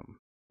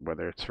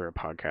 whether it's for a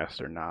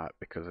podcast or not,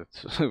 because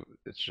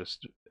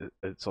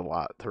it's a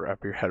lot to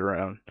wrap your head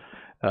around.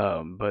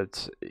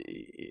 But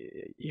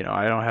you know,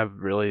 I don't have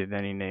really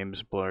any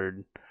names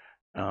blurred.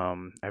 I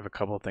have a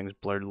couple of things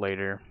blurred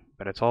later,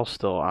 but it's all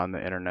still on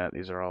the internet.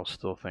 These are all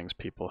still things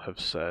people have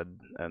said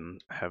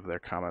and have their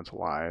comments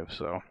live,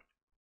 so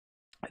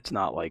it's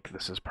not like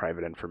this is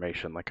private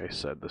information. Like I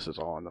said, this is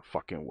all on the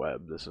fucking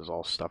web. This is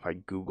all stuff I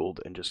googled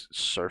and just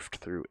surfed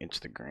through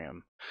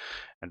Instagram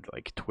and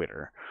like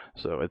Twitter.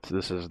 So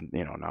this is,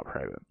 you know, not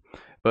private.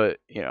 But,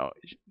 you know,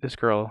 this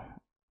girl,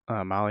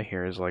 Molly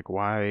here, is like,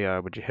 why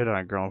would you hit on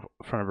a girl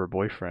in front of her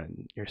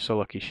boyfriend? You're so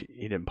lucky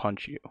he didn't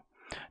punch you.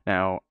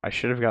 Now, I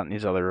should have gotten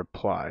these other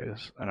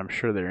replies, and I'm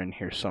sure they're in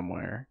here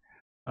somewhere.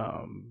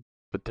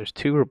 But there's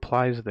 2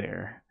 replies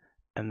there,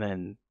 and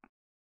then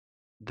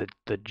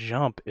the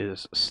jump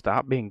is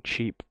stop being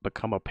cheap,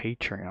 become a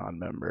Patreon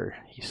member.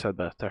 He said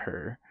that to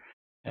her,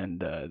 and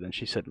then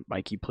she said,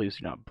 Mikey, please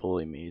do not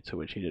bully me, to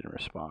which he didn't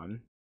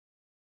respond.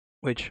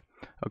 Which,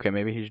 okay,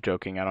 maybe he's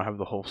joking. I don't have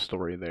the whole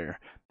story there,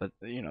 but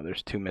you know,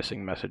 there's 2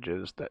 missing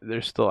messages that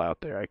they're still out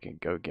there. I can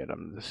go get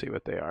them to see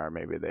what they are.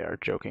 Maybe they are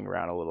joking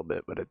around a little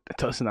bit, but it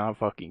does not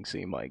fucking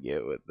seem like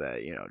it with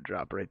that, you know,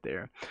 drop right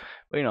there.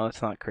 But you know,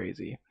 it's not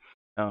crazy.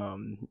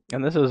 And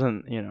this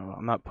isn't, you know,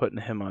 I'm not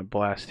putting him on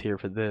blast here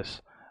for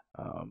this.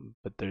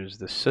 But there's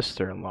this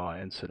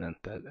sister-in-law incident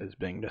that is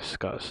being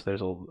discussed.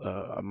 There's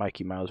a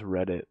Mikey Mouse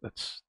Reddit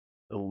that's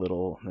a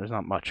little, there's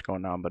not much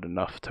going on, but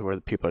enough to where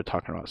the people are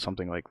talking about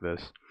something like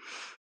this.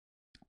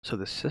 So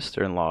the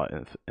sister-in-law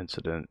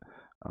incident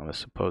is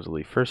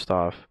supposedly, first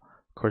off,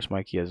 of course,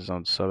 Mikey has his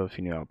own sub. If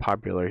you knew how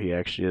popular he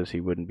actually is, he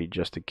wouldn't be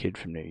just a kid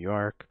from New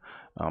York.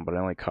 But I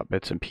only caught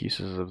bits and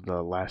pieces of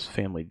the last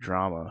family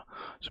drama,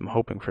 so I'm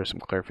hoping for some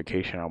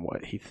clarification on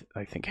what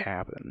I think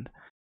happened.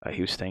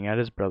 He was staying at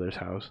his brother's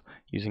house,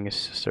 using his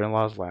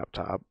sister-in-law's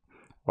laptop,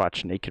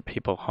 watched naked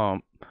people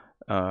hump,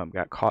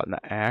 got caught in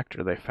the act,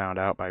 or they found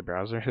out by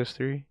browser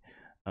history.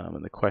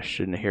 And the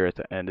question here at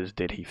the end is,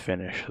 did he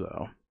finish,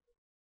 though?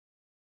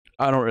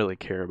 I don't really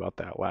care about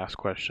that last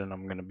question,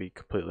 I'm going to be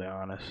completely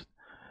honest.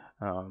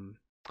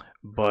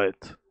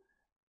 But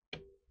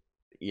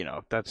you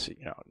know, that's,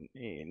 you know,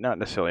 not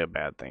necessarily a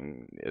bad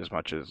thing as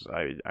much as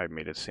I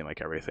made it seem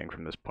like everything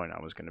from this point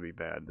on was going to be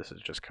bad. This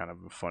is just kind of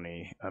a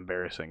funny,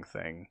 embarrassing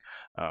thing.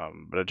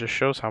 But it just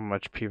shows how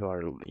much people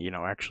are, you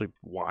know, actually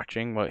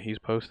watching what he's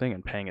posting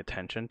and paying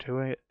attention to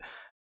it,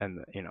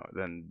 and, you know,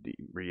 then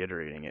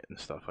reiterating it and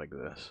stuff like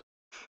this.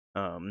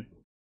 So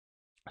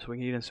we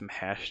can get in some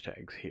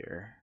hashtags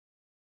here.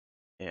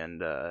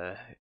 And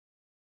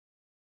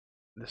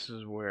this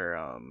is where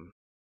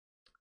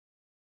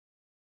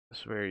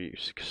you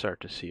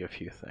start to see a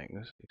few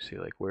things. You see,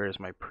 like, where is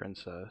my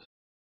princess?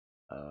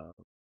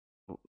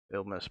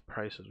 Illness,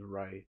 Price is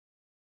Right.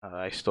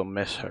 I still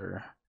miss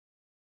her.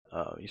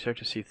 You start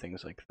to see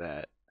things like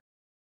that,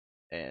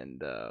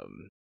 and it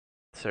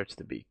starts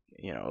to be,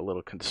 you know, a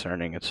little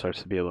concerning. It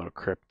starts to be a little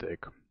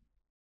cryptic,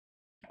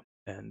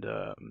 and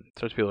it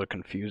starts to be a little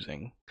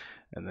confusing.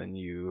 And then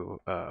you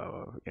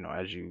know,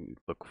 as you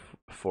look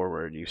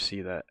forward, you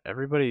see that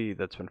everybody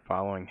that's been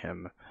following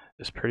him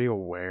is pretty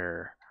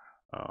aware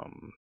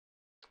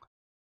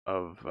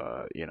of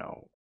you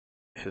know,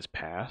 his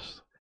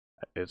past.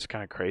 It's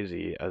kind of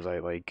crazy as I,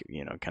 like,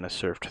 you know, kind of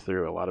surfed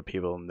through. A lot of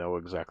people know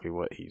exactly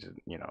what he's,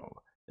 you know,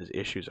 his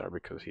issues are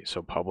because he's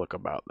so public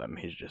about them.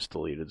 He's just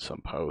deleted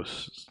some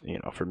posts, you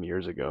know, from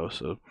years ago,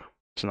 so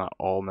it's not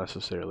all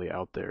necessarily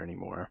out there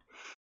anymore.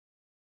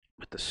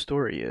 But the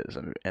story is,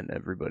 and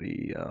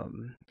everybody,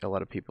 a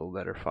lot of people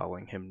that are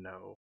following him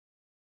know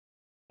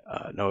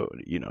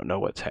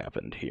what's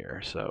happened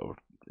here. So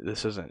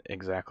this isn't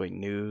exactly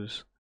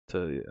news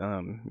to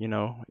you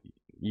know,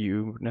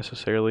 you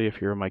necessarily,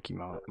 if you're a Mikey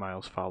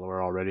Miles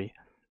follower already.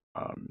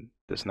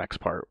 This next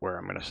part where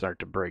I'm going to start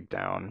to break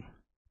down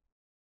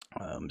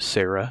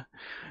Sarah,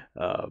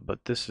 but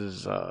this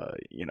is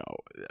you know,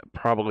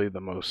 probably the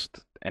most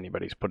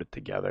anybody's put it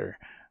together.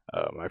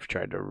 I've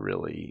tried to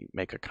really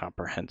make a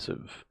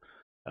comprehensive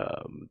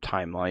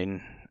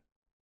timeline,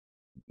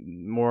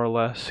 more or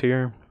less,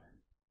 here,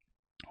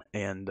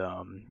 and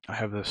I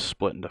have this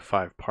split into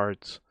 5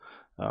 parts.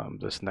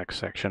 This next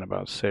section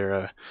about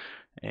Sarah,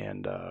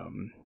 and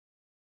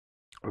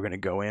we're gonna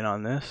go in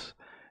on this,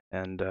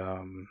 and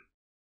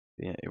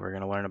yeah, we're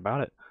gonna learn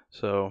about it.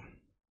 So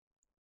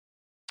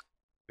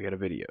we got a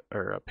video,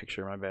 or a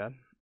picture, my bad,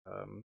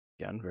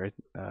 Again, very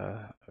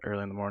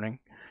early in the morning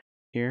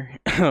here.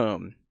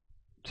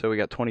 So we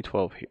got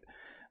 2012 here.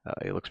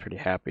 He looks pretty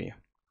happy.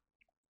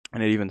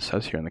 And it even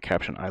says here in the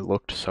caption, I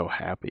looked so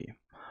happy.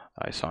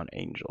 I saw an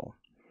angel.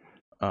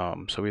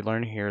 So we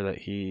learn here that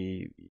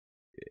he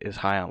is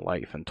high on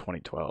life in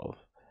 2012.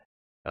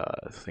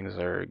 Things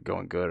are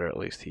going good, or at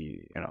least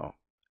he,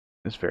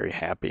 is very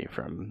happy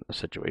from the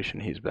situation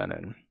he's been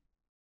in.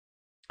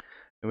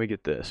 And we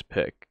get this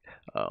pick.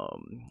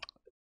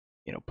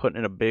 Putting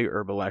in a big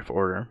Herbalife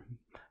order,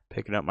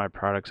 picking up my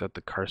products at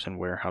the Carson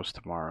warehouse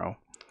tomorrow.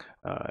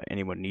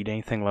 Anyone need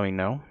anything, let me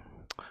know.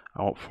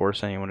 I won't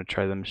force anyone to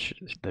try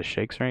the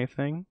shakes or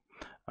anything.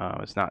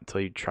 It's not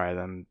until you try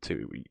them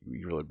you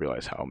really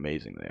realize how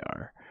amazing they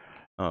are.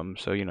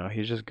 So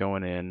he's just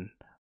going in.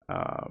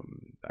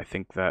 I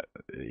think that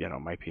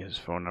might be his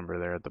phone number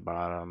there at the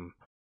bottom.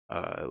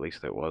 At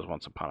least it was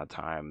once upon a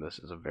time. This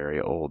is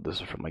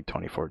this is from like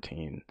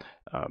 2014.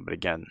 But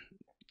again,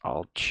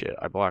 all shit.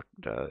 I blocked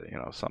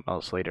something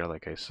else later,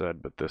 like I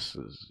said, but this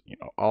is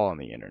all on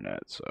the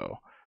internet. So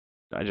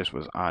I just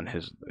was on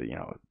his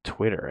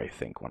Twitter, I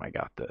think, when I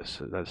got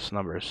this. This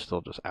number is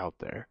still just out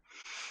there.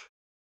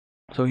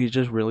 So he's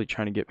just really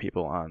trying to get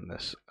people on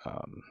this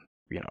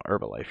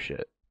Herbalife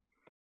shit.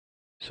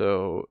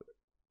 So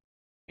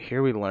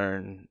here we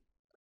learn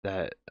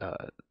that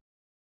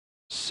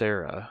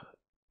Sarah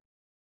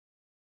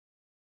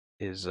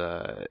is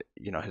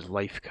his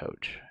life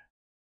coach,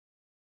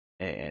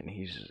 and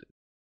he's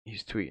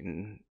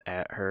tweeting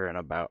at her and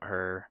about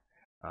her.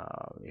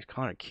 He's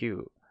calling her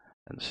cute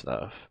and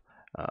stuff.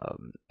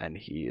 And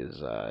he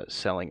is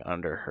selling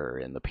under her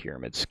in the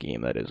pyramid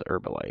scheme that is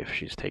Herbalife.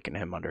 She's taken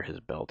him under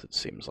his belt, it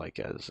seems like,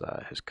 as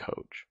his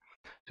coach.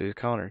 So he's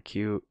calling her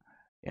cute.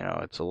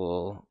 It's a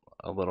little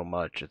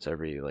much. It's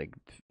every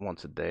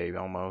once a day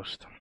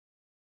almost.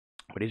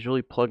 But he's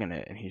really plugging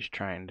it, and he's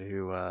trying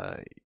to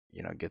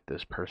get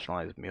this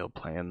personalized meal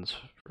plans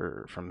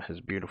from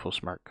his beautiful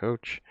smart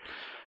coach.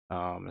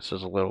 This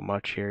is a little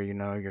much here.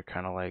 You're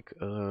kind of like,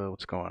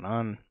 what's going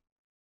on?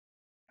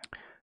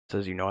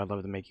 Says, I'd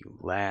love to make you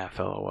laugh,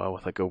 LOL,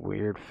 with like a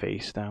weird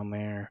face down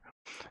there.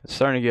 It's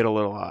starting to get a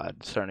little odd.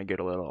 It's starting to get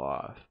a little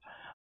off.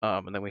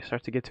 And then we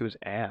start to get to his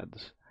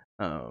ads.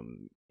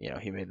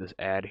 He made this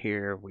ad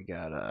here. We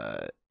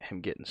got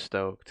him getting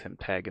stoked, him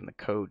tagging the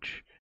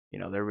coach.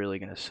 They're really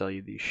gonna sell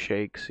you these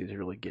shakes. He's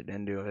really getting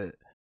into it.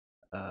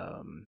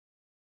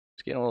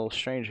 It's getting a little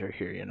stranger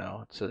here.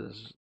 It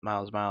says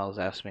Miles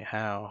asked me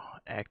how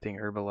acting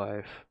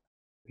Herbalife.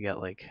 We got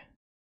like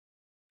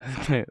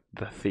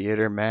the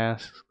theater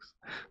masks.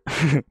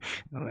 and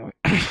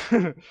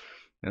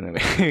then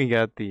we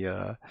got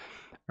the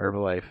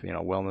Herbalife,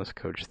 wellness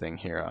coach thing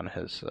here on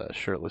his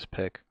shirtless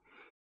pic.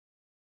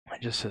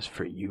 It just says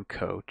 "for you,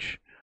 coach,"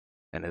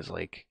 and is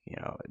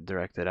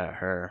directed at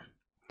her.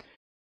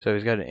 So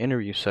he's got an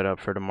interview set up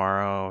for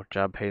tomorrow.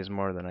 Job pays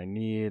more than I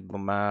need.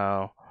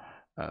 Lamau.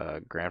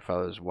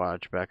 Grandfather's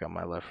watch back on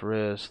my left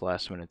wrist.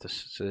 Last minute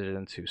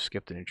decision to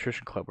skip the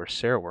nutrition club where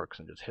Sarah works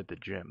and just hit the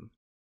gym.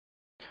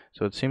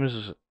 So it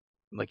seems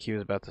like he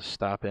was about to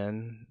stop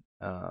in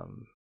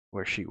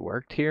where she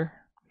worked here,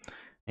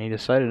 and he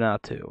decided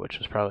not to, which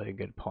was probably a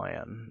good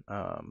plan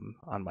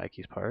on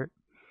Mikey's part.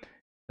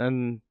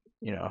 Then,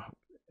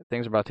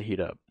 things are about to heat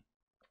up.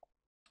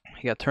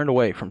 He got turned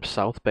away from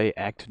South Bay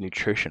Active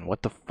Nutrition.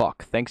 What the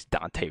fuck? Thanks,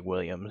 Dante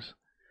Williams.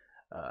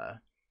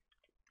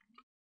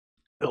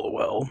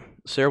 LOL.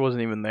 Sarah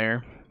wasn't even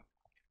there.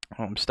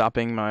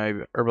 Stopping my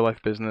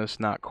Herbalife business,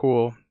 not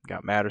cool.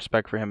 Got mad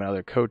respect for him and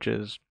other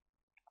coaches.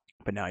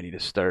 But now I need to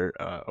start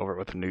over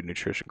with a new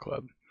nutrition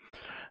club.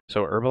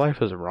 So Herbalife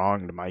has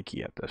wronged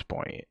Mikey at this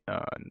point.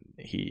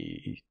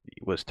 He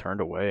was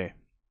turned away.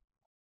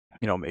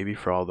 Maybe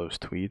for all those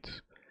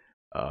tweets.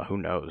 Who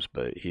knows?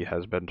 But he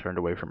has been turned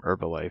away from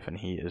Herbalife, and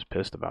he is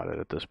pissed about it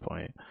at this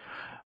point.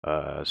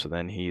 So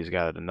then he's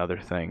got another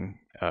thing,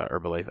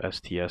 Herbalife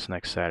STS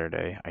next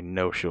Saturday. I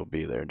know she'll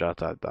be there. ...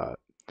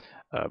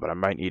 But I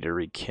might need to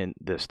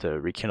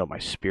rekindle my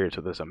spirits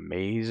with this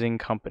amazing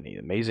company.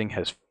 Amazing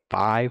has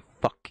 5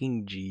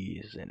 fucking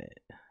G's in it.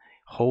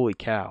 Holy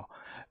cow.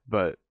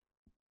 But,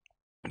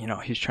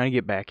 he's trying to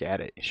get back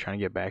at it. He's trying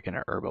to get back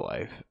into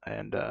Herbalife.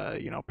 And,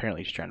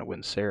 apparently he's trying to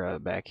win Sarah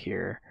back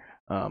here.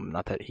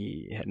 Not that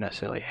he had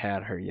necessarily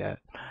had her yet.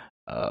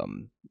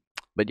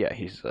 But yeah,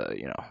 he's,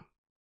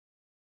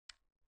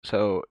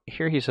 So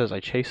here he says, I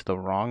chased the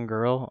wrong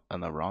girl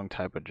and the wrong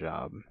type of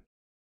job.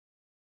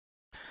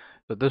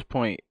 At this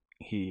point,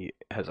 he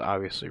has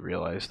obviously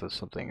realized that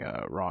something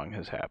wrong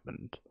has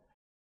happened.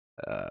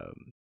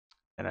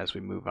 And as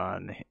we move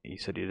on, he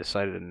said he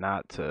decided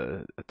not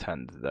to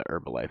attend the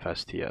Herbalife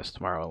STS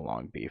tomorrow in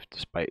Long Beach,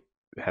 despite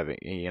having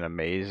an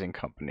amazing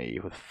company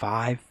with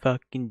 5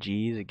 fucking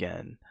G's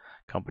again.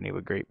 Company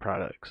with great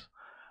products.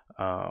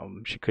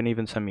 She couldn't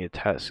even send me a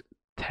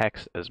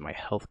text as my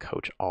health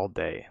coach all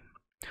day.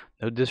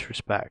 No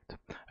disrespect.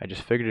 I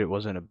just figured it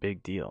wasn't a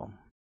big deal.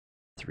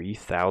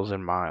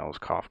 3,000 miles,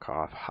 cough,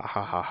 cough, ha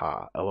ha ha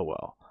ha,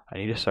 LOL. I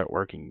need to start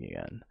working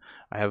again.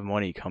 I have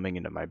money coming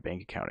into my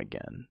bank account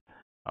again.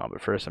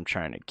 But first, I'm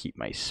trying to keep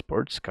my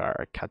sports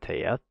car,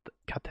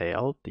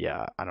 KTL,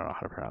 yeah, I don't know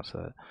how to pronounce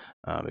that,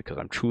 because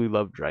I'm truly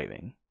love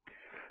driving.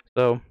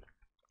 So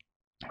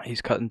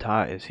he's cutting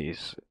ties. He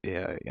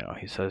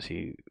says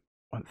he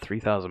went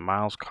 3,000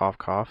 miles, cough,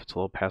 cough. It's a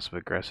little passive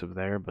aggressive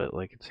there, but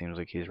like it seems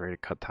like he's ready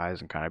to cut ties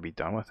and kind of be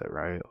done with it,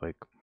 right? Like,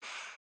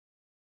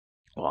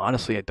 well,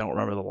 honestly, I don't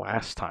remember the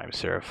last time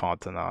Sarah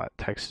Fontenot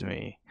texted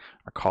me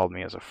or called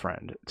me as a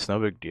friend. It's no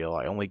big deal.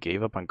 I only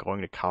gave up on going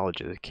to college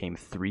as it came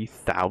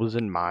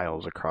 3,000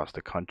 miles across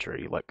the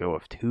country, let go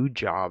of 2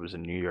 jobs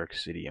in New York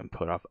City, and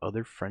put off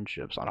other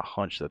friendships on a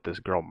hunch that this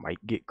girl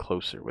might get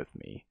closer with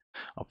me.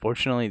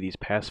 Unfortunately, these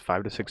past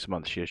 5 to 6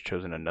 months, she has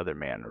chosen another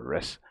man,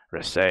 Reese,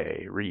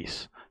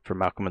 from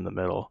Malcolm in the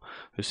Middle,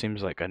 who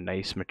seems like a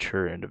nice,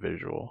 mature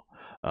individual.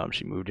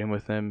 She moved in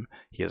with him.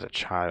 He has a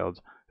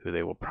child who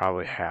they will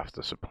probably have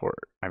to support.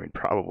 I mean,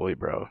 probably,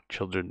 bro.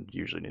 Children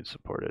usually need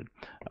supported.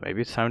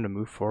 Maybe it's time to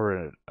move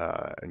forward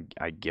and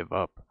I give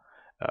up.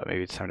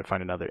 Maybe it's time to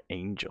find another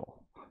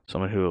angel,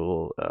 someone who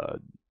will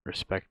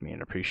respect me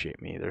and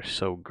appreciate me. There's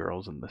so many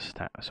girls in this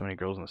town.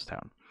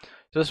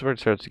 So this is where it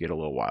starts to get a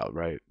little wild,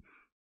 right?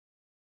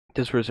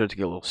 This is where it starts to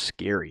get a little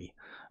scary.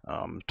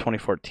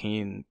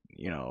 2014,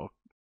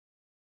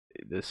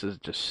 this is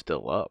just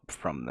still up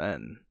from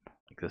then.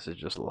 Like, this is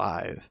just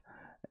live.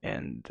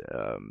 And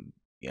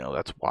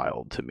that's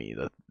wild to me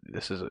that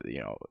this is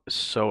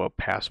so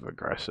passive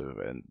aggressive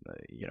and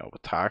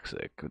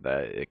toxic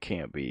that it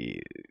can't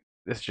be.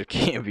 This just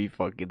can't be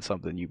fucking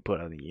something you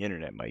put on the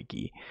internet,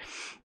 Mikey.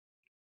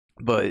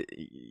 But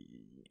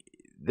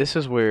this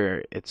is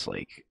where it's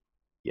like,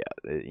 yeah,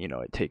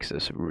 it takes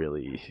this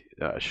really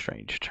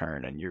strange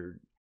turn, and you're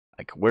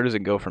like, where does it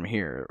go from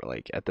here?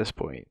 Like, at this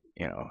point,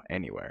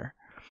 anywhere.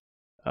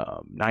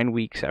 9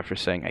 weeks after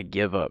saying I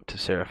give up to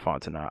Sarah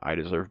Fontenot, I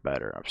deserve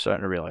better. I'm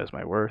starting to realize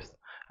my worth.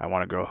 I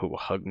want a girl who will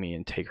hug me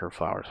and take her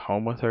flowers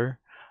home with her,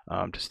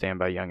 to stand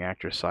by young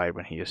actor's side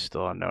when he is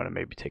still unknown and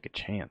maybe take a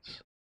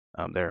chance.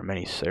 There are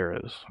many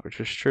Sarahs, which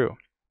is true.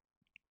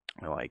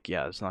 Like,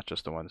 yeah, it's not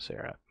just the one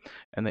Sarah.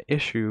 And the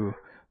issue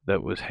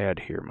that was had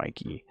here,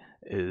 Mikey,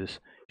 is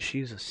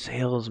she's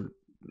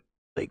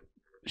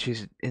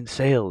she's in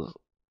sales.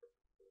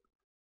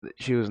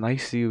 She was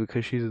nice to you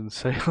because she's in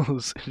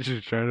sales and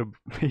she's trying to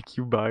make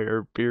you buy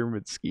her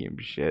pyramid scheme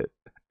shit.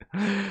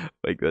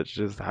 Like, that's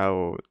just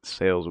how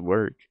sales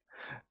work.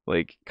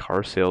 Like,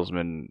 car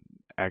salesmen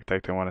act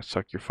like they want to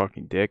suck your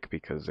fucking dick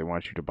because they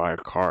want you to buy a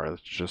car.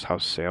 That's just how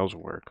sales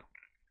work.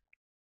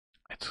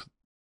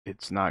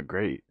 It's not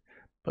great,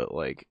 but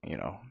like,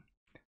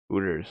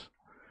 Hooters.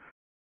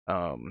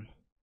 I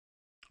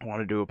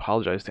wanted to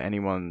apologize to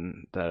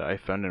anyone that I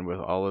offended with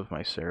all of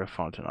my Sarah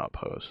Fontenot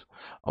posts.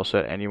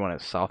 Also, to anyone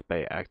at South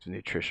Bay Active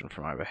Nutrition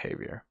for my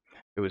behavior.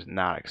 It was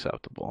not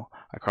acceptable.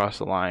 I crossed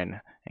the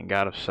line and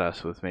got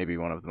obsessed with maybe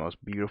one of the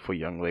most beautiful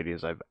young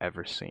ladies I've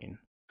ever seen.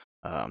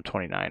 I'm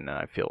 29 and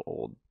I feel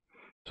old.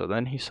 So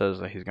then he says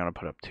that he's going to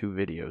put up 2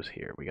 videos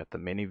here. We got the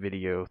mini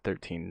video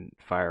 13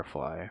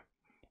 Firefly,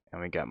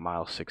 and we got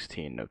Mile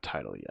 16, no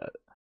title yet.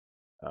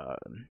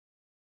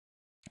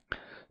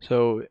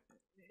 So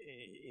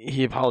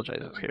he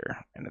apologizes here,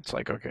 and it's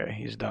like, okay,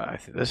 he's done. I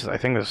think this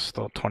is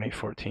still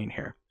 2014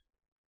 here.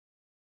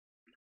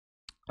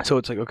 So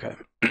it's like, okay,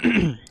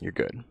 you're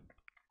good.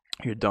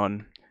 You're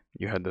done.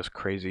 You had this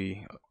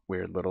crazy,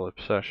 weird little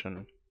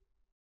obsession,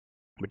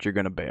 but you're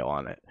gonna bail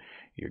on it.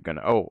 You're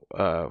gonna,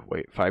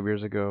 wait, 5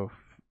 years ago?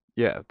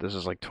 Yeah, this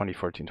is like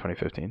 2014,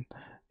 2015.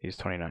 He's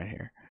 29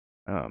 here.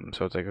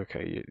 So it's like,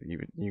 okay,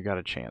 you got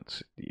a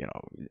chance.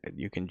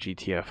 You can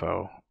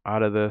GTFO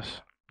out of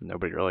this.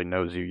 Nobody really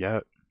knows you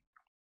yet.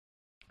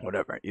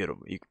 Whatever,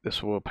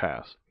 this will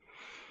pass.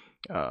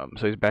 So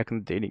he's back in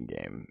the dating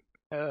game.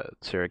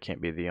 Sarah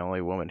can't be the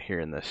only woman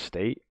here in this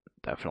state.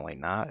 Definitely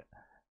not.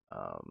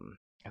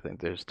 I think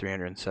there's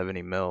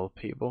 370 mil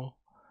people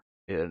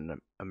in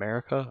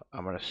America.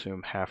 I'm gonna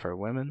assume half are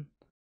women.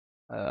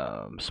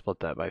 Split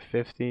that by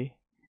 50.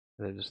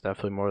 There's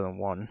definitely more than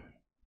one.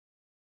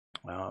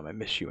 I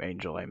miss you,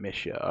 Angel. I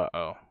miss you.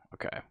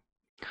 Okay.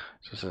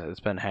 So it's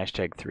been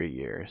hashtag 3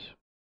 years,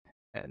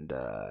 and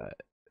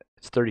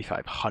it's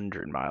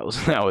 3,500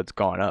 miles now. It's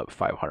gone up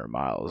 500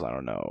 miles. I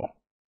don't know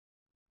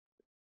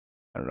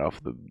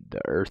if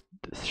the Earth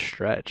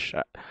stretched.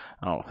 I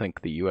don't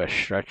think the U.S.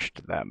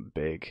 stretched that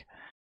big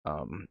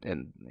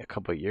in a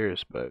couple of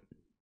years, but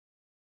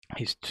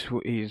he's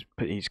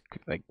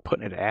like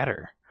putting it at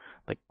her,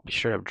 like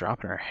straight up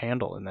dropping her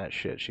handle in that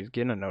shit. She's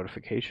getting a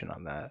notification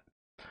on that.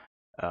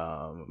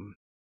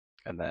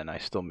 And then I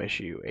still miss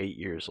you 8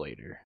 years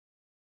later.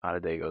 Not a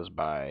day goes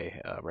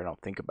by where I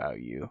don't think about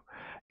you.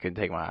 I couldn't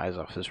take my eyes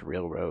off this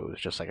real rose,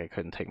 just like I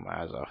couldn't take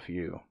my eyes off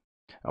you.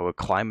 I would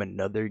climb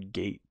another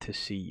gate to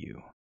see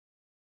you.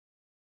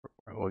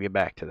 We'll get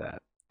back to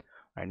that.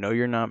 I know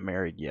you're not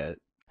married yet.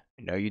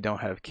 I know you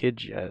don't have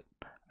kids yet.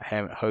 I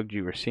haven't hugged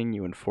you or seen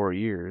you in 4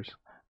 years.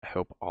 I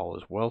hope all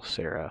is well,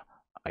 Sarah.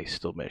 I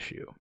still miss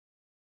you.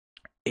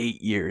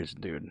 8 years,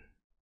 dude.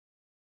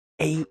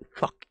 8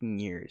 fucking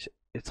years.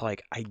 It's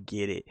like, I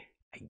get it.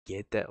 I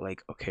get that,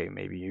 like, okay,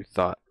 maybe you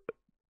thought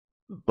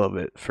love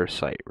at first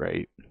sight,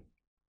 right?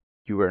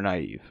 You were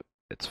naive.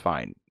 It's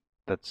fine.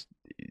 That's,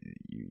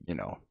 you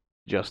know,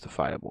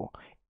 justifiable.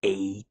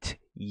 8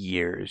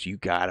 years. You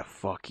gotta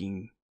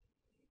fucking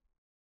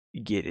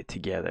get it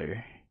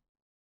together.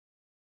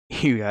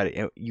 You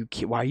gotta. You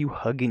can't. Why are you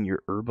hugging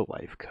your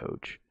Herbalife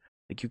coach?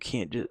 Like, you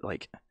can't just,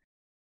 like,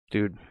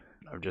 dude.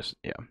 I'm just,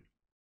 yeah.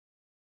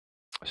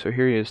 So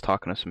here he is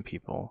talking to some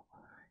people.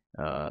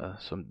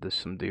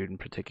 Some dude in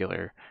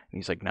particular, and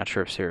he's like, not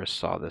sure if Sarah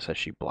saw this as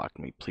she blocked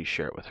me. Please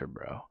share it with her,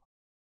 bro.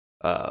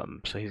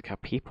 So he's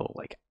got people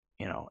like,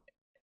 you know,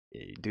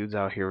 dudes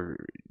out here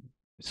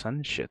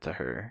sending shit to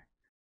her,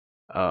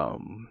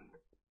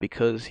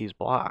 because he's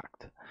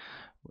blocked,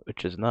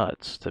 which is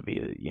nuts to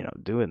be, you know,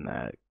 doing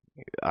that.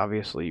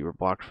 Obviously, you were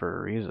blocked for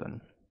a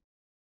reason.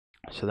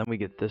 So then we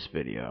get this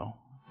video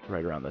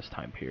right around this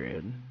time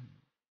period.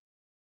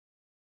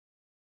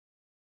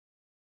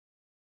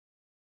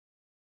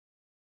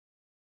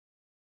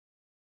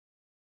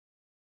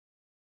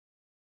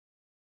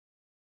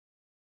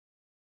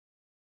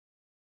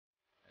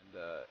 And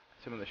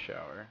it's him in the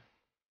shower,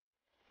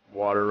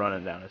 water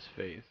running down his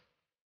face.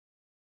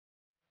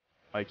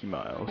 Mikey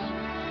Miles,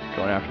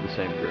 going after the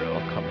same girl,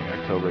 coming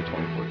October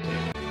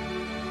 2014.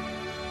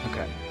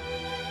 Okay.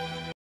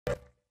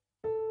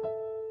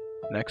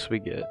 Next we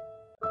get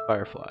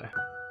Firefly.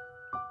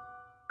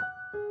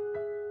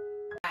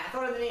 I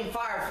thought of the name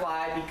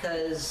Firefly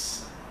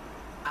because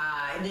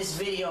in this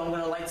video I'm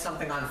going to light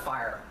something on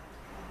fire.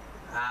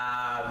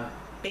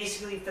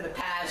 Basically for the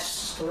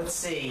past, let's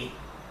see,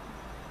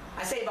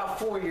 I say about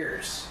 4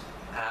 years,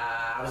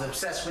 I was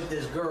obsessed with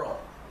this girl.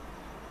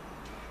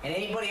 And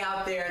anybody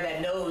out there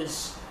that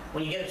knows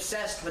when you get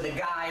obsessed with a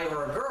guy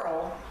or a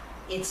girl,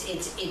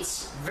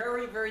 it's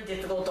very, very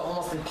difficult to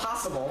almost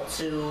impossible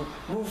to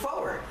move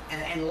forward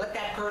and let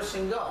that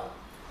person go.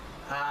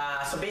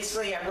 So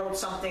basically I wrote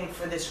something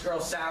for this girl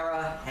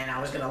Sarah, and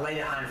I was going to light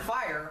it on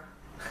fire,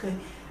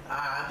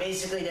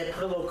 basically to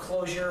put a little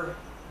closure,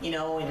 you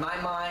know, in my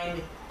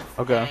mind.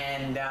 Okay.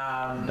 And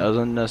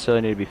doesn't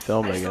necessarily need to be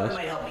filmed, I just thought guess. it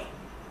might help me.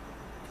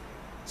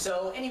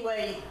 So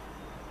anyway,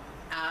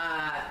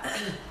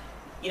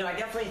 you know, I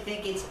definitely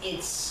think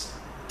it's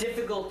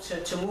difficult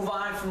to move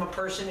on from a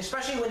person,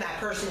 especially when that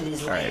person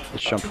is like, Alright,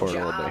 let's jump forward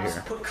a little bit jobs,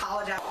 here. put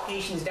college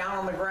applications down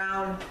on the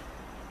ground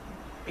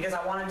because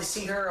I wanted to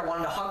see her, I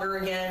wanted to hug her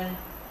again,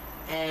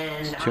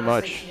 and It's too honestly,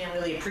 much. she didn't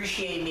really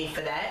appreciate me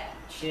for that.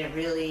 She didn't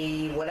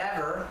really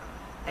whatever.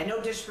 And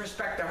no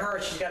disrespect to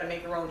her, she's got to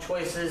make her own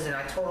choices, and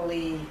I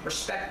totally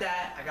respect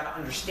that. I got to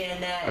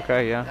understand that.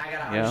 Okay, yeah, I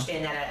got to yeah.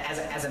 understand that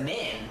as a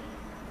man.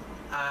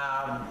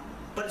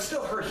 But it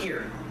still hurt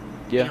here.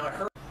 Yeah. You know, it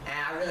hurt, and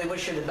I really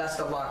wish her the best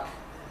of luck.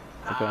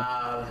 Okay.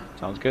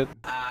 Sounds good.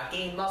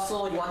 Gain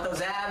muscle, you want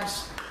those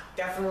abs?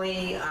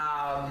 Definitely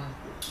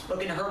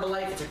look into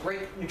Herbalife. It's a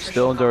great nutrition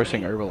Still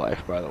endorsing company.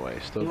 Herbalife, by the way.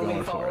 Still Moving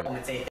going for forward, it.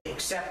 and they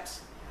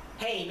accept,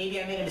 hey,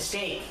 maybe I made a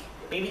mistake.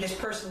 Maybe this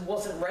person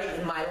wasn't right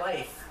in my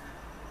life.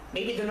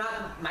 Maybe they're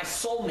not my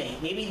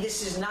soulmate. Maybe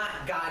this is not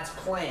God's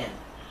plan.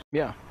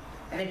 Yeah.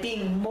 And it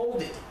being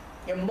molded.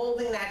 You're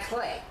molding that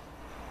clay.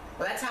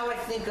 Well, that's how I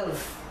think of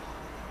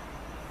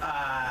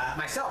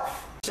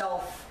myself.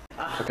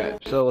 Okay,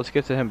 so let's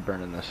get to him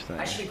burning this thing.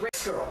 I should be a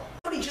great girl.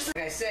 Just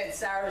like I said,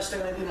 Sarah's still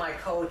going to be my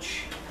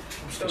coach.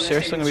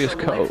 Sarah's still gonna be his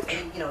coach.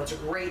 And, you know, it's a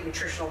great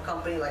nutritional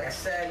company, like I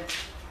said.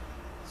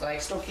 So I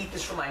still keep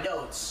this for my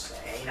notes.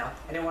 You know,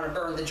 I didn't want to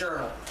burn the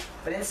journal.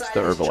 But inside It's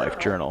the this Herbalife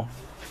journal.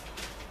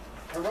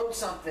 I wrote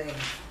something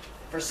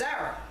for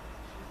Sarah.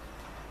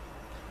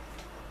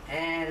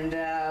 And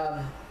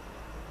I'm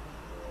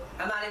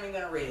not even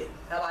going to read it.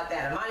 How about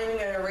that? I'm not even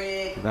going to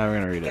read it. Not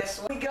even gonna read it. Guess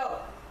where we go?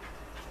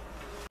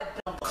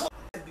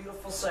 A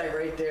beautiful sight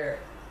right there.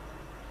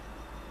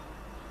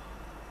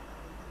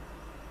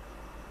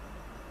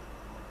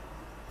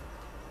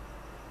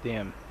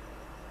 Damn.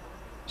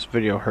 This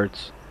video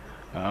hurts.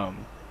 All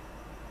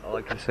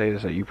I can say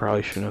is that you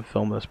probably shouldn't have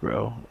filmed this,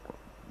 bro.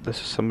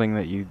 This is something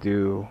that you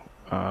do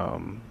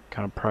kind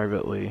of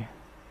privately.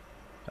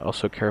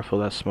 Also careful,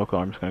 that smoke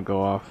alarm's gonna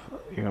go off.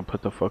 You're gonna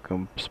put the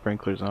fucking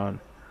sprinklers on.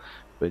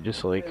 But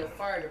just like... The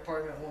fire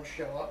department won't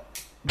show up.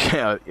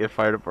 yeah, if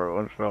fire department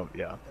won't show up,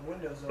 yeah. The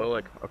window's open. But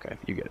like, okay,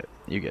 you get it.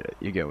 You get it.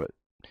 You get what...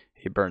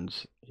 He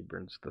burns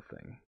the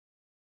thing.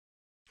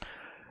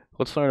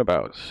 Let's learn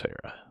about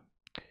Sarah.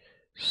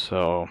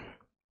 So...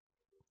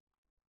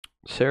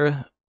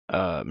 Sarah,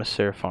 Miss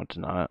Sarah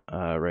Fontenot,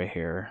 right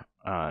here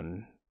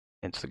on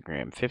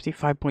Instagram,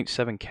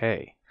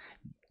 55.7K.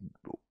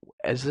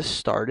 As this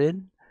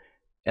started,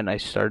 and I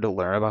started to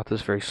learn about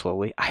this very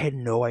slowly, I had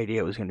no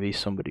idea it was going to be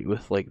somebody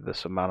with like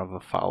this amount of a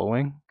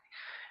following.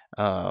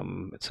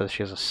 It says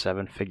she has a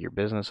 7-figure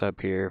business up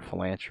here,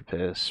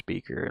 philanthropist,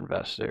 speaker,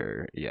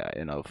 investor, yeah,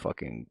 in a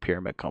fucking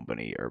pyramid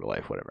company,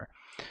 Herbalife, whatever.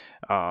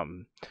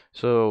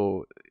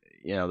 So,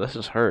 you know, this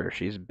is her.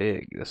 She's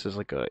big. This is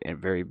like a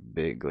very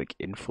big like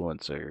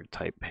influencer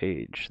type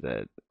page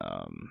that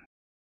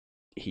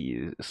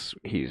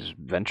he's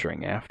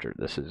venturing after.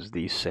 This is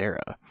the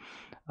Sarah.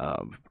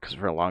 Because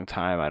for a long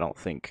time I don't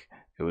think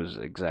it was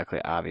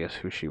exactly obvious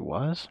who she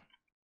was.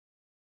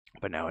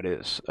 but now it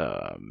is.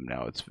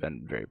 Now it's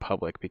been very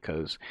public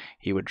because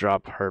he would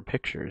drop her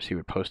pictures. He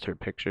would post her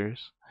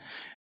pictures,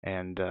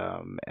 and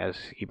as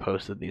he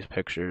posted these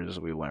pictures,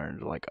 we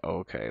learned like, oh,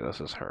 okay, this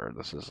is her.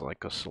 This is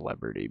like a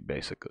celebrity,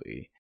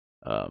 basically.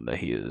 That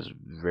he is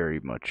very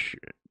much,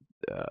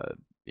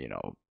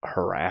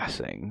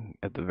 harassing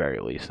at the very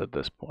least at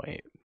this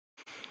point.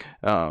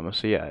 So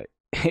yeah,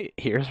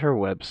 here's her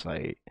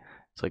website.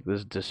 It's like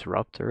this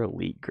disruptor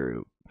elite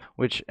group,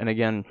 which, and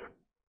again,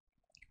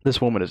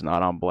 this woman is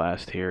not on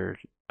blast here.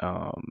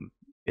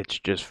 It's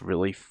just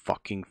really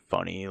fucking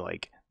funny,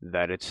 like,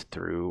 that it's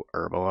through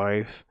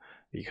Herbalife,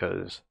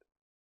 because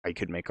I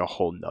could make a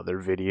whole nother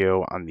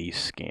video on these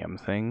scam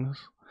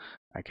things.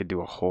 I could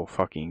do a whole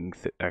fucking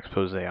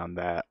expose on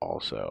that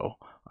also,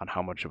 on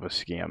how much of a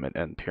scam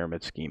and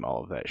pyramid scheme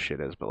all of that shit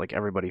is. But like,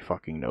 everybody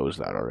fucking knows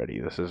that already.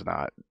 This is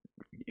not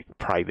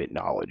private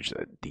knowledge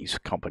that these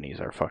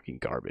companies are fucking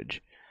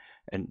garbage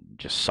and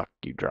just suck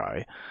you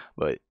dry.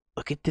 But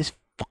look at this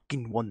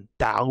fucking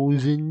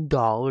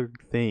 $1,000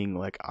 thing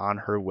like on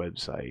her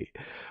website.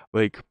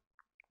 Like,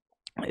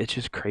 it's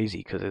just crazy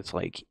because it's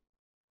like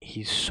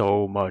he's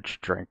so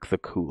much drank the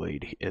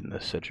Kool-Aid in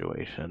this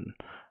situation,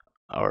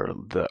 or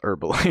the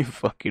Herbalife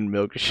fucking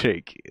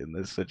milkshake in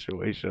this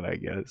situation, I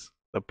guess.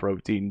 The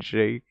protein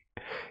shake.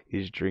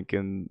 He's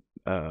drinking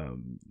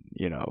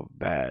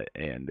that,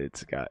 and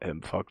it's got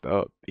him fucked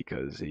up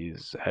because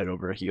he's head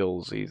over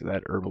heels. He's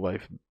that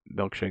Herbalife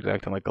milkshake's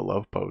acting like a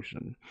love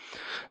potion.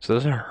 So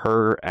this is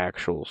her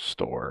actual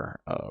store,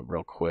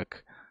 real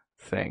quick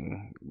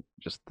thing,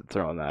 just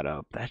throwing that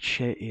up. That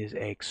shit is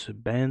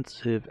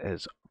expensive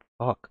as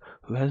fuck.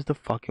 Who has the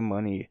fucking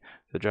money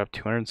to drop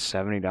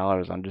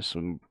 $270 on just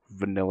some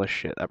vanilla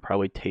shit that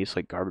probably tastes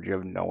like garbage? You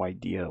have no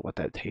idea what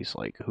that tastes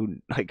like. Who,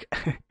 like,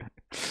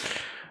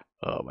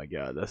 oh my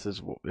god,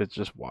 it's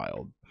just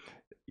wild.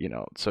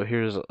 So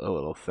here's a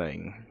little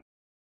thing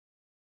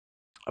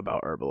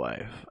about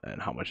Herbalife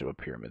and how much of a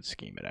pyramid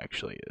scheme it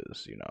actually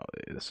is.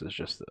 This is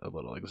just a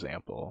little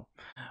example.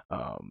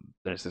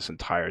 There's this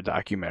entire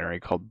documentary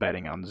called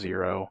Betting on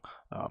Zero.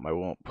 I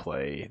won't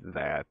play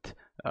that,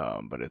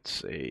 but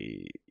it's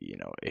a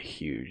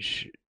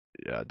huge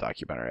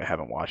documentary. I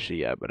haven't watched it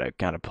yet, but I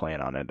kind of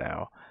plan on it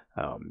now,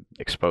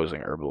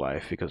 exposing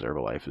Herbalife, because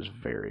Herbalife is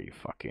very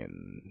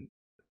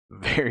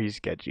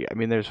sketchy. I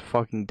mean, there's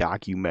fucking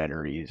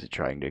documentaries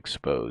trying to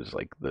expose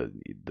like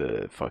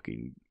the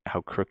fucking how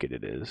crooked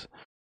it is.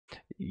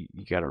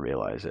 You gotta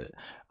realize it.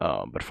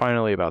 But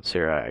finally, about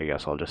Sarah, I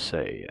guess I'll just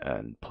say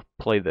and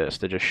play this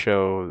to just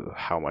show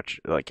how much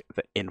like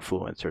the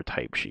influencer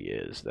type she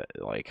is. That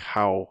like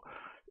how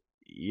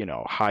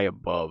high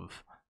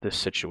above this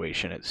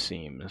situation it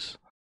seems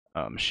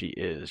she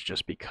is,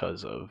 just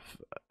because of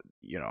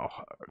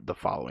the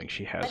following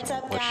she has. What's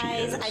up,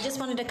 guys? I just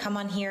wanted to come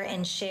on here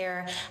and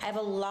share. I have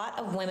a lot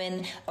of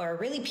women, or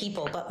really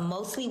people, but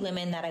mostly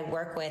women that I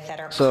work with that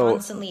are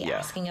constantly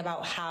asking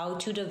about how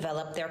to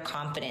develop their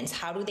confidence.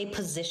 How do they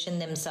position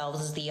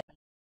themselves as the...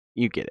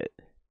 You get it.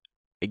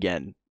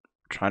 Again,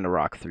 trying to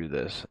rock through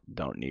this.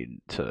 Don't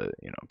need to,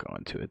 go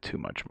into it too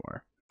much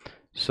more.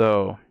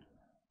 So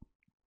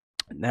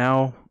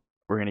now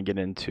we're going to get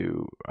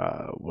into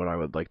what I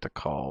would like to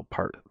call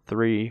part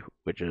 3,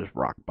 which is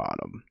rock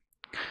bottom.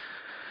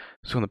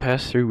 So in the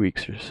past 3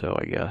 weeks or so,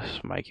 I guess,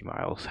 Mikey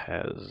Miles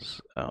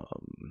has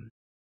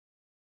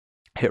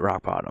hit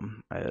rock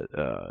bottom.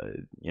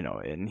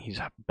 And he's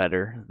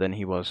better than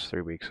he was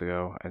 3 weeks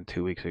ago, and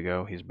 2 weeks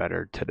ago. He's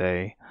better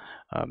today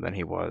than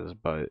he was,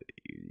 but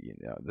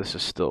this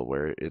is still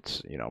where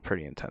it's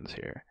pretty intense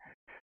here.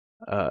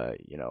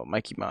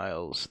 Mikey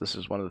Miles, this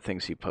is one of the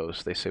things he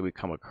posts. They say we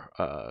come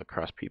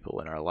across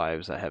people in our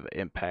lives that have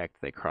impact.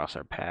 They cross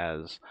our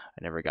paths.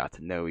 I never got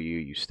to know you.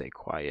 You stay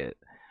quiet.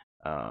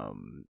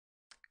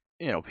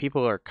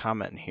 People are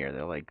commenting here.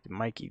 They're like,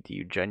 Mikey, do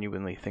you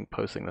genuinely think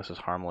posting this is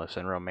harmless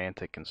and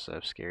romantic instead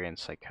of scary and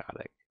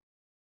psychotic?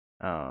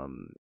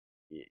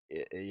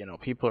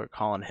 People are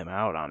calling him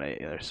out on it.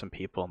 There's some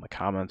people in the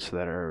comments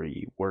that are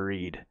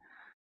worried,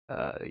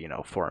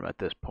 for him at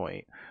this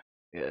point.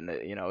 And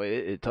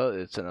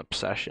it's an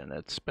obsession.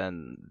 It's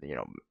been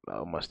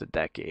almost a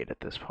decade at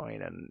this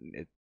point,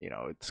 and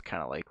it's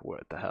kind of like,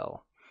 what the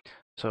hell.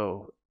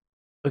 So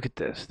look at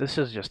this. This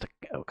is just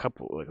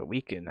a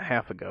week and a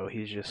half ago.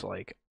 He's just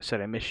like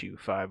said, I miss you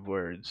 5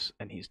 words,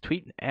 and he's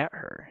tweeting at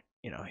her.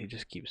 He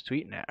just keeps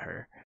tweeting at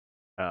her.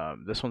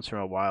 This one's from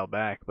a while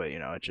back, but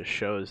it just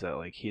shows that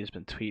like he's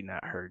been tweeting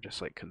at her just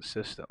like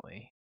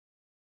consistently.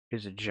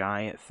 Here's a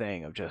giant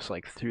thing of just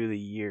like through the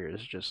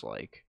years, just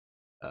like,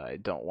 I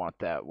don't want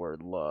that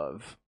word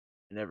love.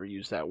 I never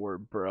use that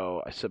word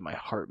bro. I said my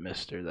heart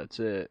mister. That's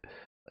it.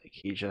 Like,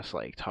 he's just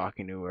like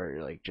talking to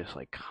her, like just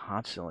like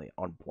constantly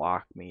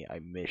unblock me. I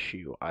miss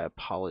you. I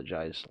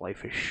apologize.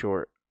 Life is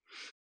short.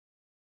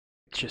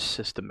 It's just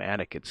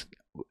systematic. It's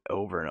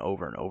over and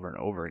over and over and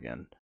over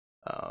again.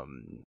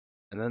 And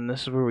then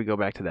this is where we go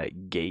back to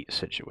that gate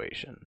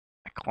situation.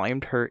 I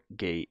climbed her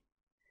gate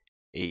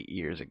 8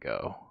 years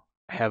ago.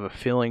 I have a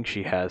feeling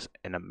she has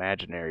an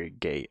imaginary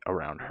gate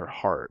around her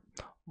heart.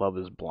 Love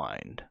is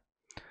blind.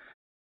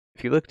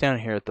 if you look down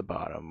here at the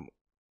bottom,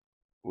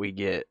 we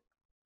get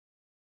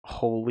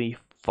holy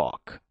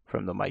fuck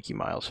from the Mikey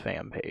Miles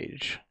fan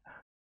page.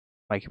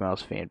 Mikey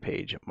Miles fan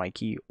page.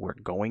 Mikey, we're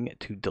going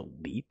to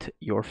delete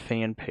your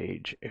fan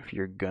page if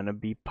you're gonna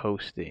be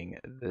posting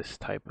this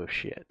type of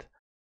shit.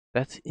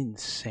 That's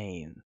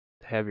insane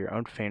to have your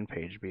own fan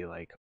page be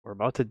like, we're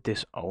about to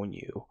disown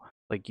you.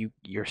 Like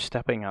you're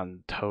stepping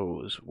on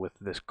toes with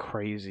this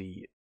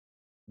crazy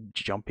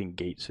jumping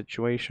gate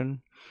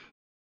situation.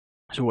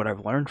 So what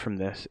I've learned from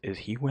this is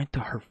he went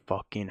to her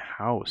fucking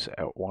house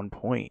at one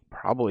point,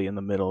 probably in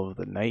the middle of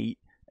the night,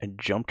 and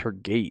jumped her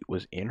gate,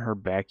 was in her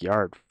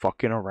backyard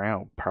fucking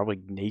around,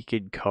 probably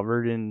naked,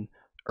 covered in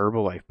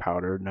Herbalife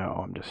powder.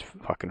 No, I'm just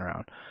fucking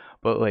around.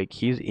 But like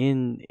he's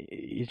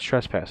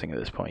trespassing at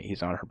this point.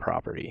 He's on her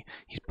property.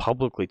 He's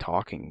publicly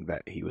talking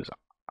that he was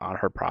on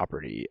her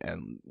property,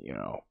 and you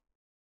know,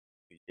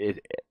 it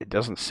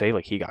doesn't say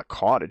like he got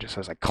caught. It just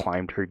says I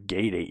climbed her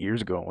gate 8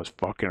 years ago and was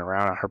fucking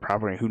around on her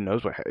property. Who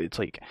knows what? It's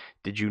like,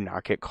 did you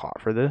not get caught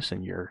for this?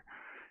 And you're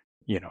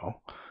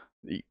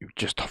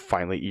just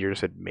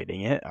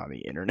admitting it on the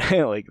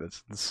internet. Like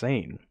that's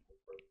insane.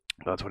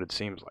 That's what it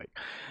seems like.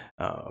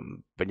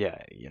 But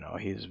yeah, you know,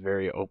 he's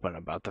very open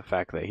about the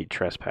fact that he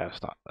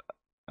trespassed.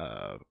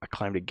 I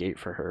climbed a gate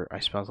for her. I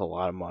spent a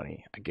lot of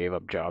money. I gave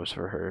up jobs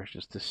for her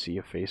just to see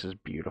a face as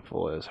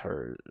beautiful as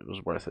her. It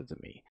was worth it to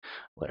me.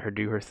 Let her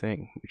do her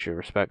thing. Mutual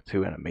respect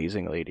to an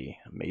amazing lady.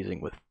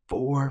 Amazing with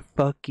 4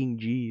 fucking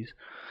G's.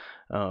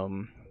 I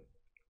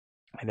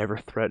never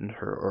threatened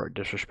her or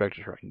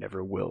disrespected her. I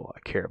never will.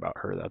 I care about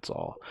her. That's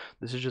all.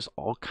 This is just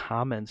all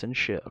comments and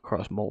shit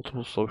across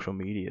multiple social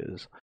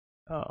medias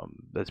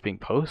that's being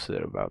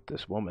posted about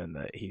this woman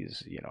that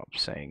he's, you know,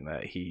 saying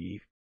that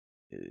he,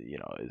 you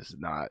know,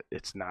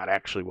 it's not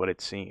actually what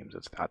it seems.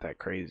 It's not that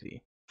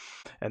crazy.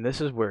 And this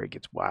is where it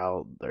gets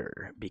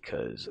wilder,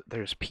 because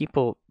there's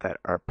people that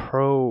are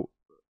pro,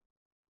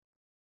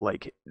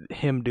 like,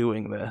 him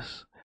doing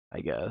this, I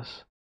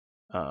guess.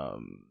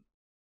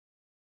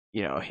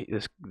 You know,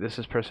 this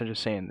is person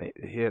just saying that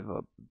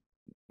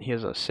he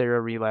has a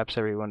Sarah relapse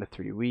every 1 to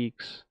 3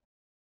 weeks.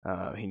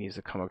 He needs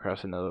to come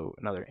across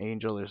another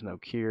angel. There's no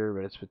cure,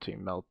 but it's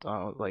between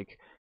meltdown. Like,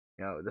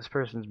 you know, this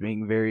person's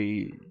being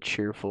very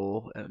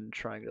cheerful and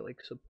trying to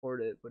like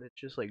support it, but it's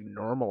just like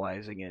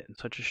normalizing it in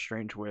such a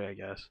strange way, I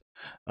guess.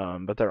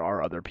 But there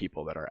are other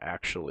people that are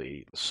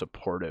actually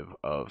supportive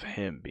of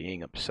him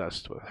being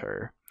obsessed with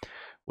her,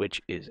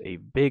 which is a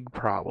big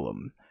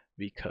problem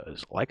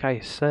because, like I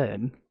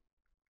said,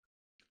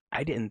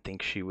 I didn't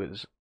think she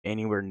was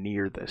anywhere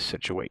near this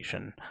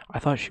situation. I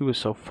thought she was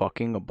so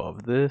fucking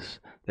above this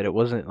that it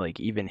wasn't like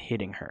even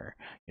hitting her.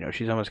 You know,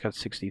 she's almost got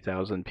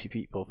 60,000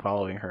 people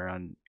following her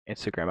on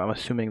Instagram. I'm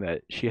assuming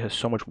that she has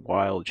so much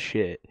wild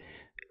shit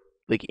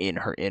like in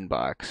her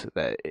inbox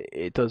that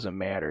it doesn't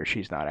matter.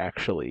 She's not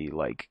actually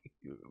like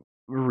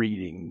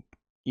reading,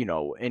 you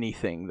know,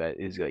 anything that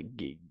is like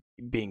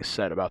being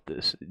said about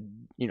this,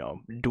 you know,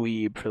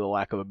 dweeb, for the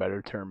lack of a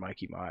better term,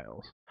 Mikey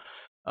Miles.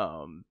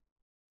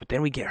 But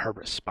then we get her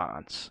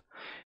response.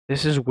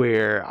 This is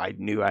where I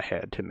knew I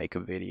had to make a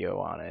video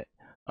on it,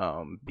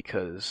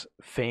 because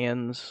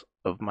fans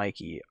of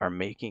Mikey are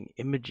making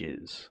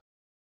images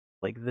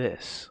like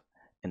this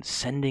and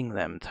sending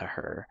them to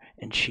her,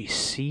 and she's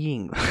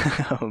seeing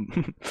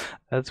them.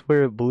 That's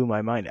where it blew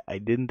my mind. I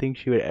didn't think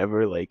she would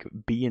ever like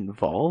be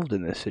involved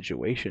in this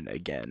situation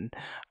again.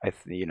 I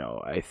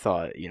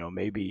thought, you know,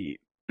 maybe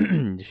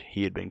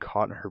he had been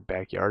caught in her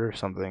backyard or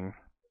something,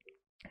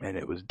 and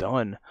it was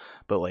done.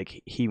 But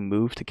like, he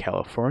moved to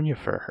California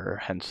for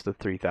her, hence the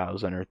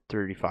 3,000 or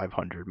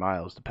 3,500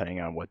 miles,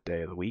 depending on what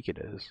day of the week it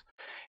is.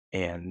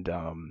 And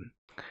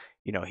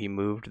you know, he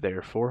moved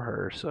there for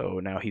her, so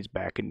now he's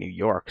back in New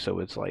York. So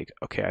it's like,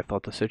 okay, I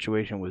thought the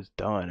situation was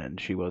done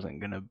and she wasn't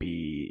gonna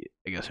be,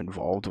 I guess,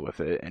 involved with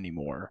it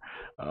anymore.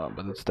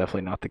 But that's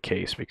definitely not the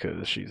case,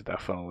 because she's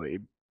definitely,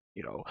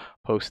 you know,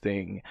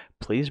 posting,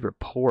 please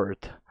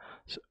report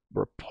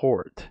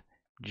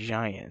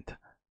giant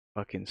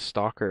fucking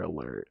stalker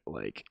alert.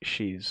 Like,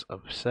 she's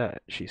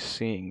upset. She's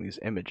seeing these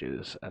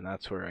images, and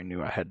that's where I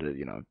knew I had to,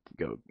 you know,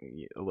 go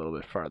a little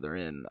bit farther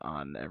in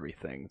on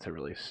everything to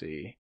really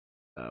see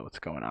what's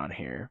going on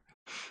here.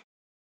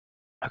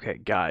 Okay,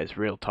 guys,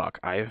 real talk.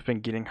 I have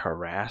been getting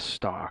harassed,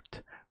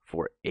 stalked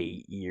for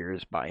 8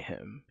 years by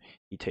him.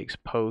 He takes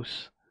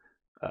posts,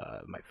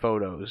 my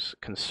photos.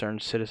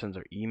 Concerned citizens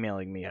are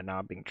emailing me and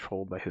not being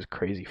trolled by his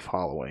crazy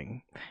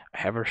following.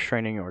 I have a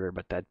restraining order,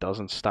 but that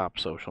doesn't stop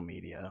social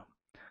media.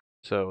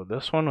 So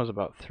this one was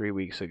about 3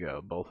 weeks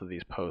ago. Both of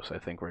these posts, I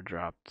think, were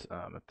dropped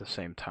at the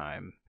same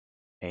time.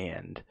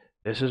 And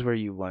this is where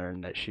you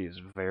learn that she's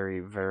very,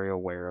 very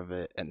aware of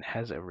it and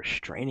has a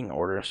restraining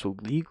order. So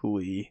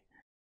legally,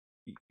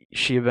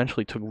 she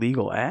eventually took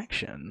legal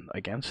action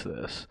against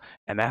this.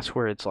 And that's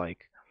where it's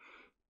like,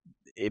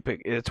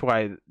 it's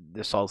why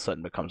this all of a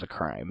sudden becomes a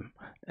crime.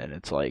 And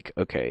it's like,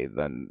 okay,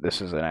 then this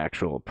is an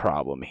actual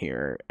problem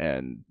here.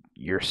 And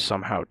you're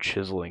somehow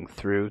chiseling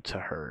through to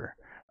her.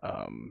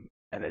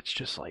 And it's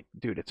just like,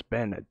 dude, it's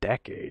been a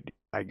decade.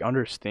 I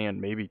understand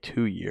maybe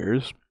 2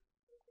 years,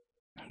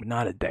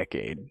 not a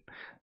decade.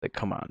 Like,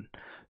 come on.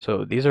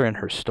 So these are in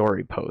her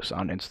story posts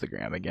on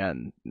Instagram.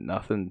 Again,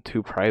 nothing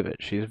too private.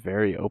 She's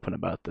very open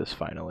about this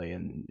finally,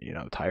 and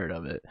tired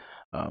of it.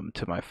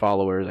 To my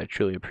followers, I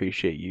truly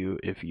appreciate you.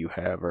 If you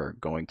have are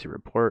going to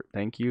report,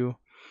 thank you.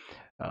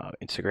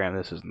 Instagram,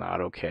 this is not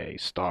okay.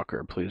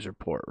 Stalker, please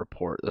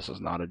report. This is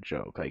not a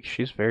joke. Like,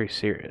 she's very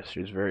serious.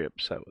 She's very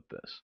upset with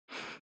this.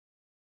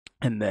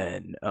 And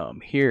then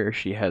here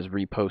she has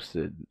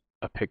reposted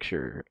a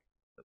picture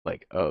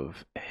like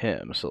of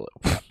him. So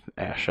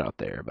ass shot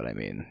there, but I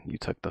mean, you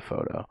took the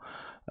photo.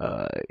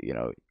 I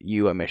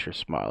miss your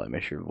smile, I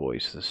miss your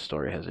voice. This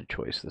story has a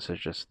choice. This is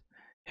just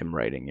him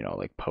writing,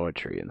 like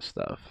poetry and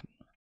stuff.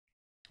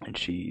 And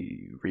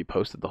she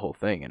reposted the whole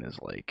thing and is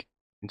like,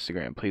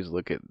 Instagram, please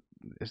look at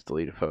his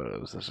deleted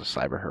photos. This is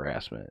cyber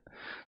harassment.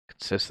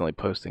 Consistently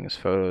posting his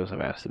photos. I've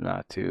asked him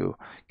not to.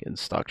 Getting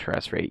stalked,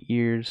 harassed for 8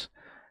 years.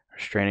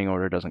 Restraining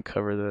order doesn't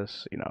cover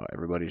this.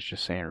 Everybody's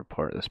just saying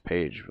report this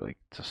page, like,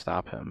 to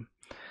stop him.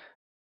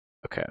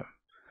 Okay.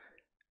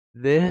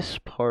 This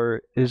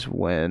part is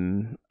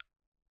when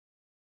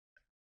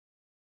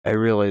I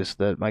realized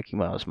that Mikey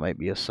Mouse might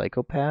be a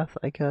psychopath,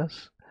 I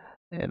guess.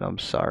 And I'm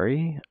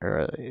sorry.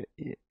 Or,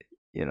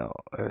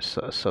 a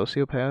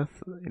sociopath.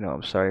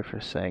 I'm sorry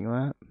for saying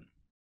that.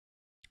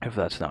 If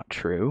that's not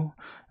true,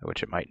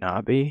 which it might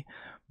not be.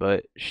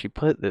 But she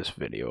put this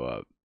video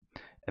up.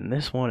 And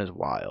this one is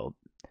wild.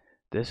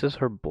 This is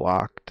her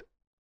blocked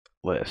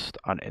list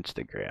on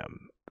Instagram.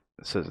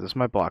 It says, this is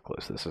my block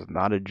list. This is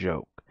not a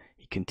joke.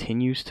 He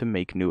continues to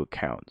make new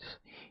accounts.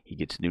 He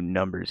gets new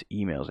numbers,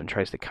 emails, and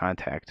tries to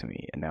contact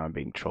me. And now I'm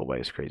being trolled by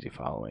his crazy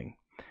following.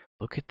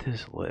 Look at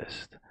this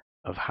list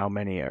of how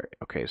many are...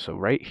 Okay, so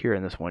right here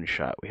in this one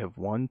shot, we have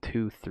 1,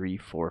 2, 3,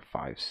 4,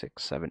 5,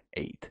 6, 7,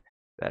 8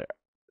 that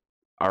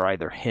are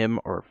either him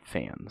or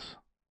fans.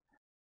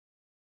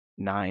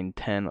 9,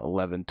 10,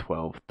 11,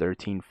 12,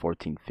 13,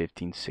 14,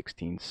 15,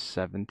 16,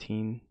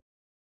 17,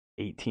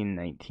 18,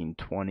 19,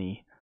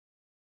 20,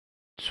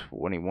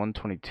 21,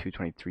 22,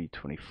 23,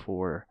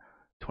 24,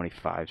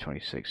 25,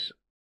 26,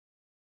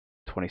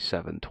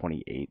 27,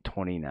 28,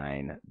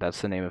 29.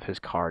 That's the name of his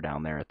car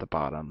down there at the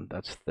bottom.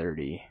 That's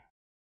 30,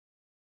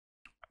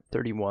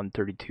 31,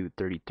 32,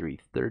 33,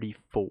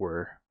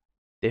 34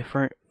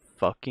 different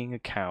fucking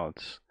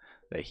accounts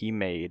that he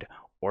made,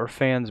 or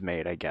fans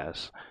made, I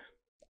guess.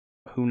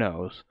 Who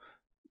knows?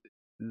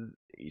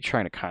 You're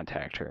trying to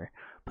contact her.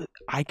 But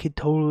I could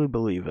totally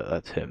believe it.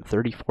 That's him.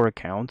 34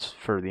 accounts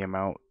for the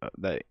amount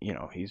that,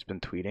 he's been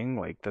tweeting.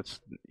 Like, that's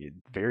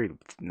very,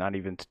 not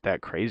even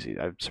that crazy.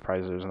 I'm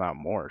surprised there's not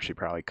more. She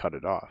probably cut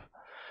it off.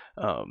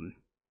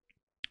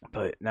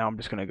 But now I'm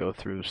just going to go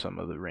through some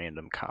of the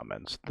random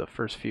comments. The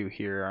first few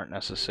here aren't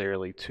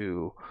necessarily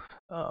too,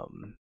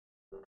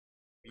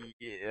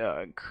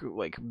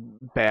 like,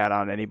 bad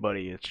on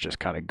anybody. It's just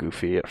kind of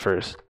goofy at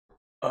first.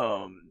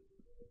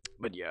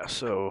 But yeah,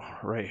 so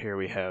right here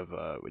we have,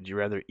 would you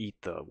rather eat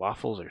the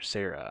waffles or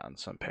Sarah on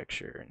some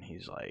picture? And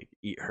he's like,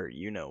 eat her,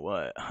 you know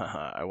what?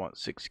 I want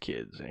 6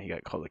 kids. And he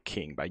got called a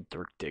king by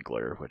Dirk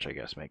Diggler, which I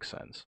guess makes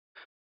sense.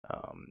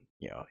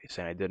 He's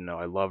saying, I didn't know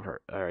I love her.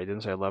 Or I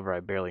didn't say I love her,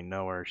 I barely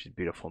know her. She's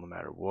beautiful no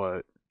matter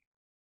what.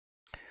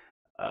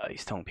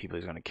 He's telling people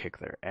he's going to kick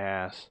their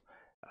ass.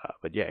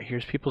 But yeah,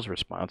 here's people's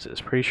responses.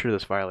 Pretty sure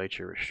this violates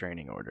your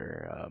restraining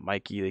order.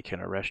 Mikey, they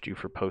can arrest you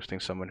for posting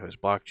someone who has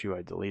blocked you.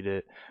 I delete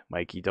it.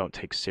 Mikey, don't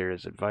take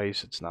Sarah's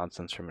advice. It's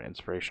nonsense from an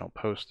inspirational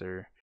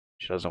poster.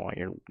 She doesn't want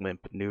your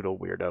limp noodle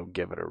weirdo.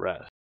 Give it a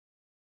rest.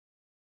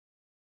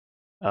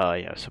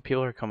 Yeah, so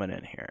people are coming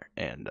in here,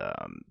 and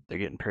they're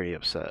getting pretty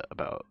upset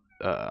about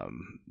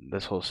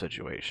this whole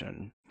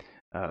situation.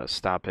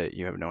 Stop it.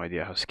 You have no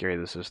idea how scary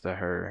this is to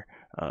her.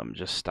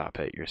 Just stop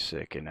it. You're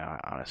sick. And now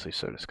I'm honestly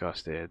so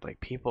disgusted. Like,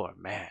 people are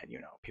mad,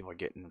 People are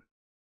getting...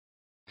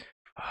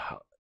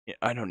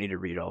 I don't need to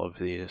read all of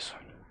these.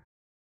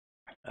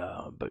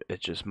 But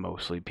it's just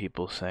mostly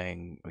people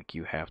saying, like,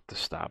 you have to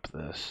stop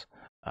this.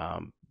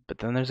 But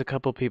then there's a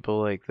couple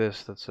people like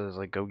this that says,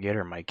 like, go get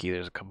her, Mikey.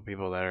 There's a couple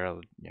people that are,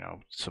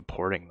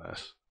 supporting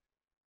this.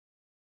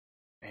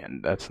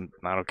 And that's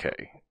not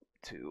okay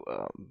to...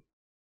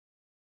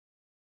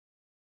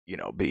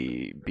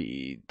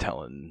 be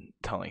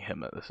telling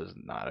him that this is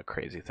not a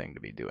crazy thing to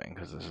be doing,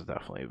 because this is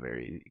definitely a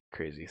very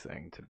crazy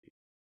thing to be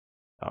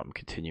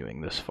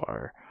continuing this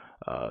far.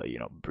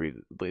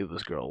 Leave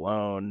this girl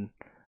alone.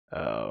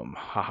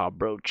 Haha,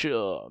 bro,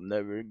 chill. I'm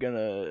never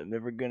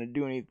gonna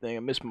do anything. I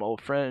miss my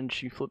old friend.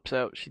 She flips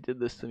out. She did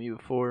this to me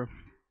before.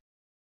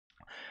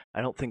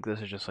 I don't think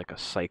this is just like a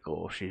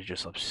cycle. She's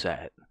just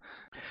upset.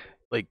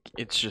 Like,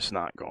 it's just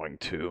not going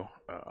to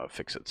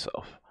fix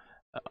itself.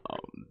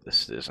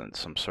 This isn't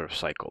some sort of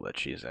cycle that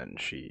she's in.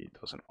 She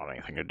doesn't want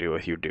anything to do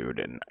with you, dude,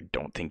 and I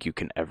don't think you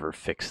can ever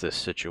fix this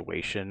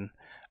situation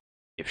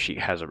if she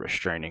has a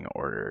restraining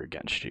order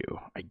against you.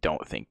 I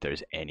don't think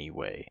there's any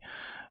way.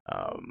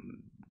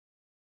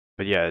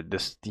 But yeah,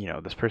 this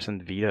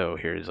person, Vito,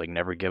 here is like,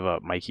 never give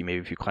up. Mikey,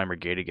 maybe if you climb her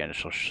gate again,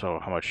 she'll show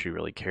how much she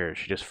really cares.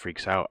 She just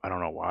freaks out. I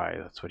don't know why.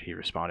 That's what he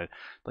responded.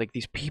 Like,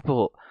 these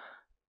people,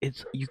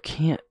 you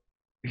can't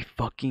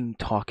fucking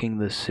talking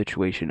this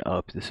situation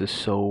up. This is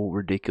so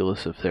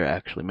ridiculous if they're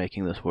actually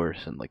making this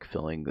worse and like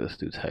filling this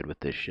dude's head with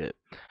this shit.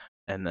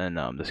 And then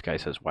this guy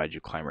says, "Why'd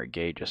you climb her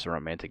gate? Just a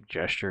romantic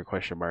gesture?"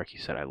 Question mark. He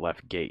said, "I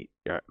left gate.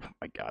 Oh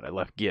my God, I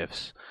left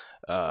gifts.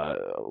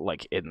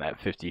 Like in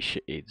that 50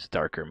 Shades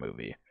Darker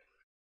movie."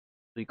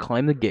 So he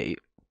climbed the gate,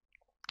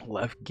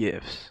 left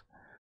gifts,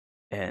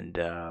 and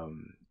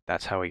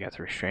that's how he got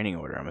the restraining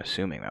order. I'm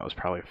assuming that was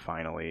probably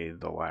finally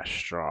the last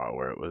straw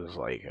where it was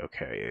like,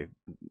 okay,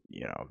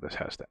 you know, this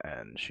has to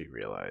end. She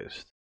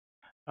realized.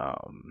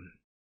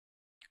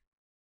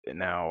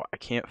 Now I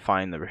can't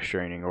find the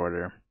restraining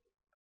order.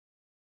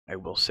 I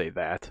will say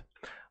that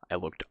I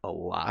looked a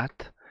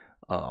lot.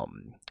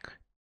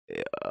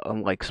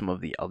 Unlike some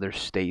of the other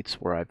states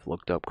where I've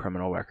looked up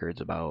criminal records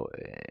about,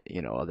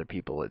 you know, other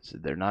people,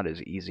 they're not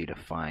as easy to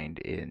find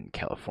in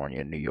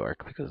California and New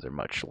York because they're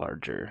much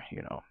larger,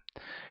 you know,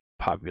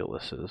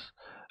 populaces.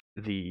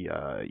 The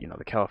you know,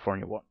 the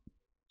California one,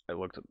 I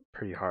looked up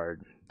pretty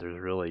hard. There's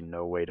really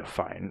no way to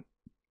find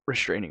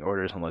restraining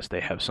orders unless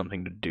they have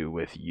something to do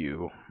with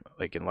you,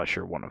 like unless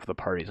you're one of the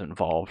parties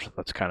involved.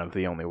 That's kind of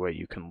the only way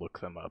you can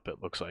look them up.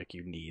 It looks like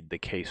you need the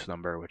case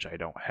number, which I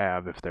don't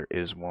have, if there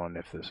is one,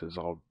 if this is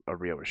all a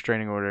real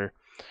restraining order.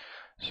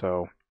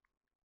 So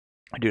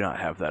I do not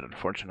have that,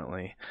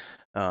 unfortunately.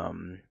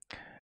 But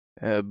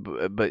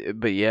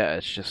yeah,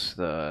 it's just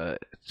do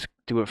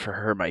it for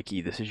her,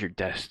 Mikey. This is your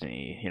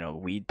destiny. You know,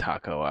 weed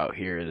taco out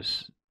here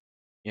is,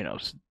 you know,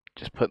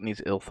 just putting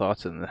these ill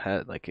thoughts in the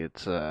head. Like,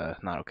 it's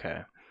not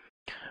okay.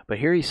 But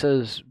here he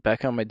says,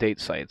 back on my date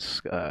sites,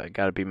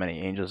 gotta be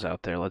many angels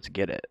out there, let's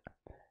get it.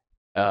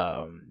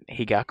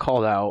 He got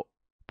called out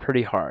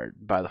pretty hard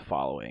by the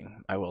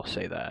following, I will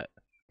say that.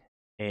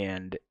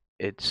 And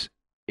it's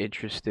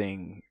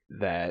interesting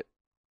that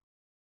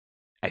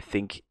I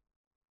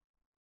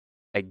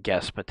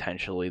guess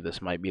potentially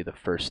this might be the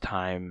first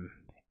time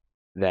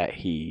that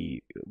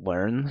he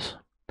learns,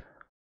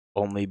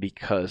 only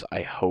because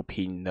I hope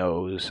he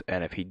knows,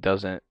 and if he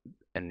doesn't,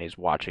 and he's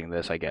watching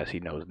this, I guess he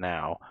knows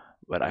now,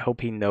 but I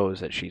hope he knows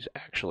that she's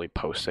actually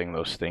posting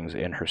those things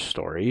in her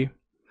story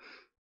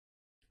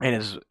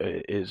and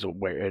is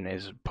aware and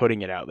is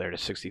putting it out there to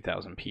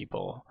 60,000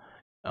 people.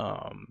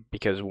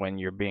 Because when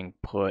you're being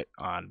put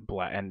on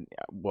and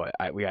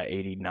we got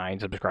 89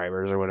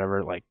 subscribers or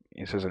whatever, like,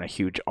 this isn't a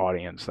huge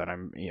audience that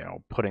I'm, you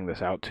know, putting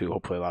this out to.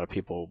 Hopefully a lot of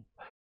people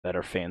that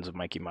are fans of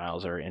Mikey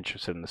Miles are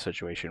interested in the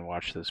situation,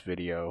 watch this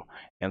video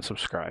and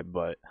subscribe.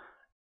 But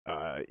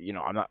you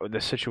know,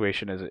 the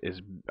situation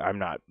is I'm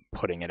not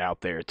putting it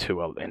out there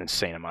to an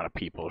insane amount of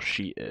people.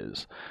 She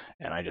is,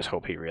 and I just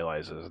hope he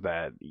realizes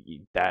that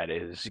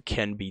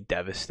can be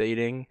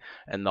devastating,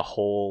 and the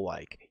whole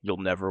like you'll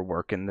never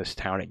work in this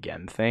town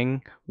again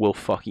thing will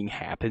fucking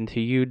happen to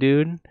you,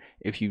 dude,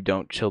 if you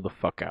don't chill the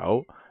fuck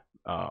out.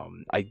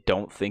 I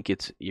don't think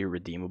it's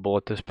irredeemable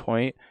at this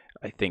point.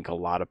 I think a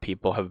lot of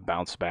people have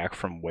bounced back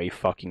from way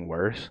fucking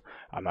worse.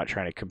 I'm not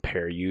trying to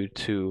compare you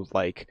to,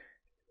 like,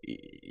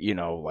 you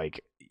know,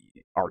 like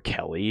R.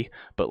 Kelly,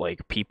 but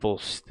like people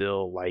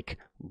still like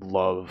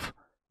love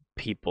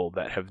people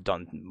that have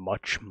done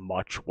much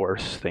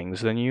worse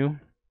things than you.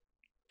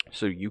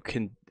 So you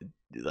can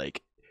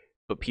like,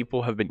 but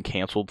people have been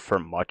canceled for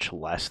much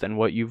less than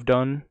what you've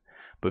done,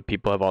 but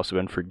people have also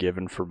been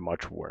forgiven for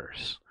much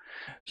worse.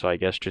 So I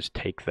guess just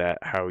take that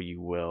how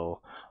you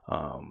will,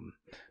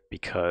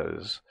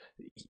 because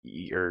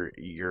you've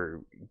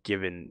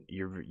been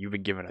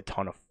given a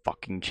ton of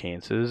fucking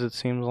chances, it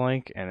seems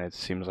like, and it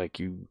seems like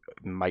you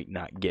might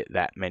not get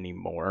that many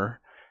more,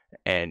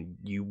 and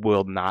you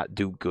will not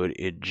do good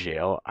in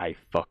jail, I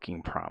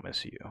fucking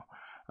promise you.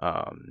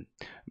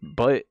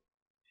 But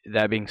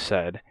that being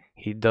said,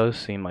 he does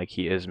seem like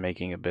he is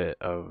making a bit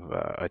of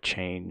a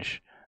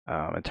change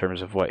in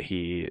terms of what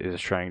he is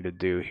trying to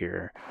do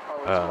here.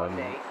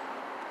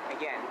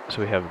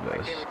 So we have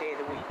this.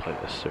 Play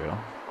this through.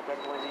 Hope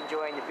everyone's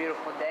enjoying the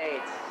beautiful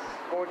day. It's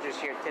gorgeous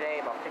here today,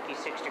 about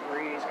 56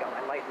 degrees. Got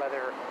my light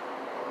leather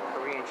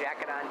Korean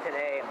jacket on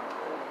today. I'm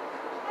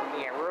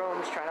looking at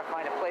rooms, trying to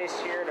find a place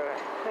here to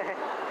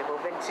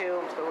move into.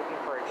 I'm still looking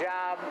for a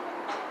job.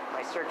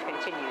 My search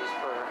continues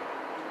for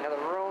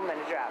another room and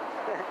a job.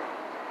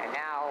 And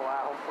now,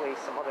 hopefully,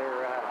 some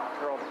other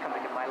girl to come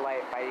into my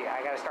life.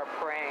 I got to start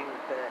praying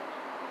the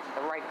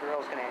right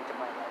girl's going to enter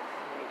my life.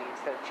 Maybe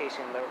instead of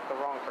chasing the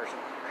wrong person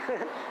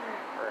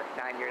for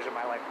 9 years of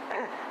my life.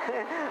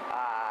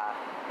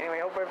 Anyway,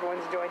 hope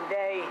everyone's enjoying the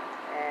day,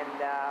 and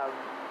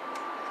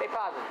stay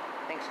positive.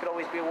 Things could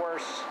always be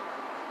worse,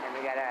 and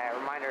we got to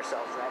remind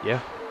ourselves that.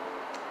 Yeah.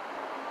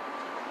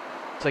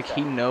 It's like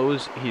he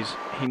knows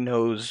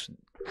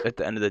at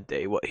the end of the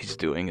day what he's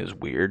doing is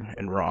weird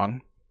and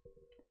wrong.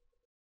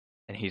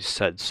 And he's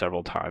said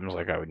several times,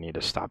 like, I would need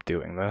to stop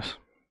doing this.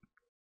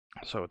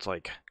 So it's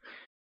like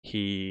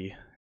he,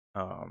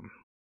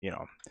 you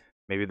know,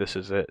 maybe this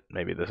is it.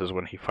 Maybe this is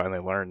when he finally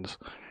learns,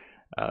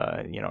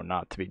 you know,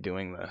 not to be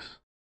doing this.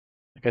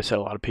 Like I said,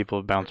 a lot of people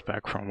have bounced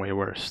back from way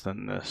worse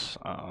than this.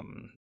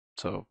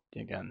 So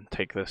again,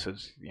 take this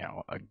as, you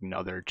know,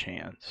 another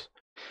chance.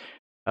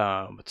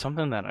 But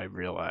something that I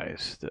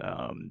realized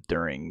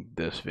during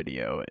this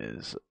video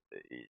is,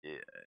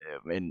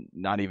 and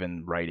not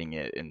even writing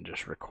it and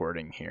just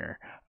recording here,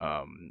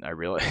 I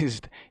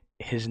realized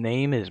his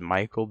name is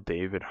Michael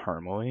David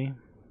Harmley,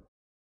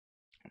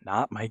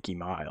 not Mikey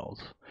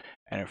Miles.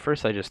 And at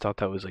first I just thought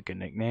that was like a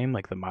nickname,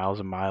 like the Miles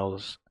and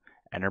Miles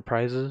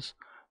Enterprises.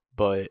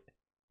 But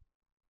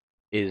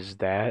is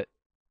that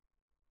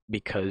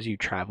because you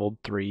traveled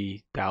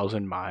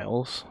 3,000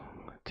 miles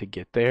to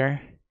get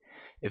there?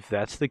 If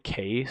that's the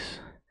case,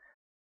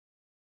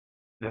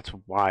 that's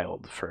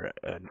wild for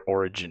an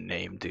origin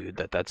name, dude,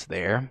 that's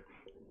there.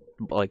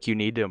 Like, you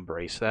need to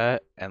embrace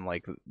that, and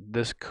like,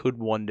 this could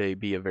one day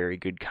be a very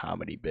good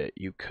comedy bit.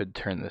 You could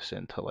turn this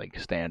into like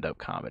stand-up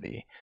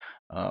comedy.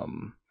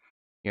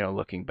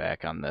 Looking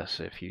back on this,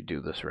 if you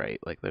do this right,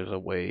 like, there's a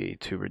way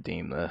to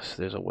redeem this.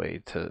 There's a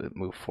way to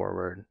move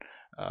forward.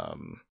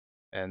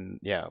 And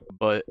yeah,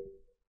 but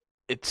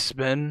it's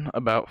been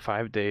about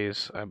 5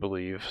 days, I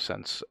believe,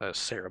 since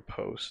Sarah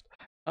post.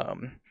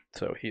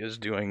 So he is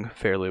doing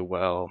fairly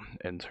well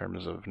in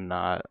terms of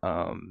not,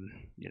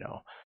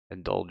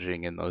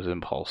 indulging in those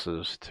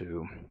impulses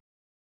to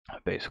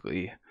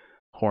basically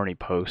horny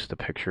post a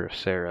picture of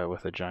Sarah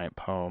with a giant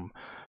poem.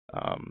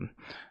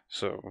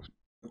 So,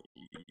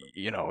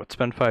 it's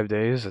been 5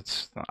 days.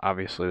 It's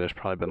obviously, there's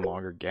probably been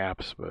longer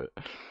gaps, but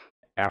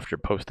after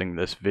posting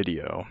this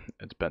video,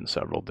 it's been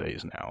several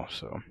days now.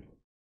 So,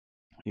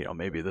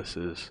 maybe this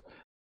is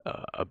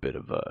a bit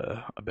of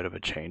a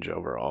change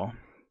overall.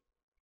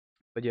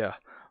 But yeah,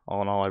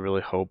 all in all, I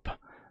really hope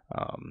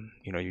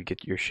you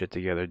get your shit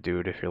together,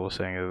 dude. If you're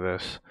listening to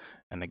this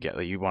and again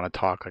you want to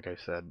talk, like I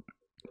said,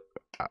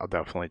 I'll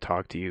definitely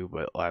talk to you.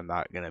 But I'm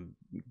not gonna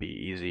be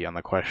easy on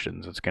the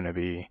questions. It's gonna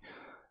be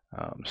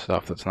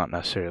stuff that's not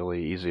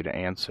necessarily easy to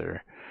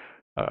answer.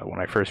 When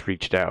I first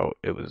reached out,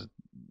 the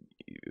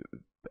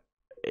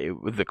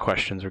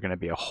questions are going to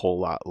be a whole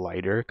lot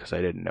lighter because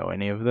I didn't know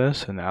any of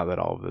this, and now that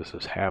all of this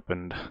has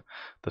happened,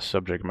 the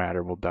subject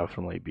matter will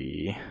definitely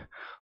be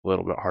a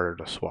little bit harder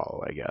to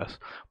swallow, I guess.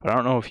 But I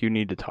don't know if you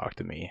need to talk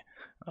to me.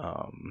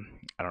 I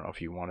don't know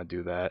if you want to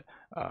do that,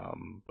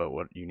 but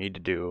what you need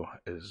to do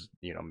is,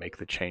 make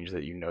the change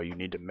that you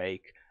need to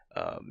make.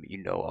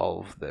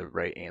 All of the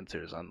right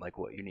answers on like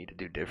what you need to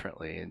do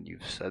differently, and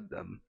you've said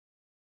them.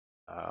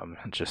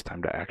 It's just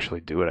time to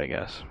actually do it, I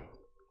guess.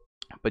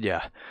 But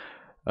yeah,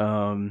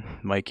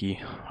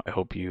 Mikey, I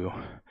hope you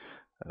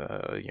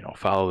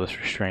follow this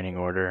restraining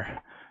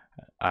order.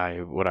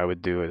 What I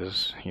would do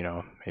is,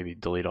 maybe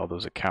delete all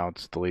those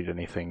accounts, delete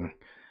anything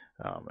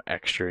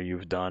extra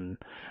you've done.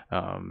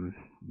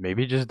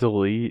 Maybe just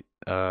delete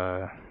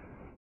any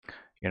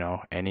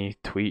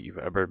tweet you've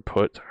ever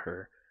put to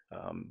her.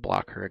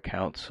 Block her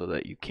account so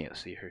that you can't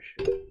see her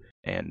shit.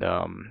 And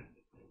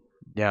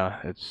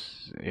yeah,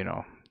 it's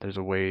there's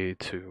a way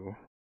to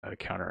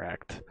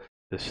counteract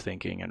this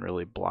thinking and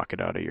really block it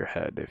out of your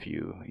head if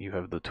you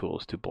have the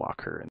tools to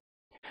block her. And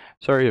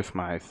sorry if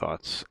my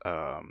thoughts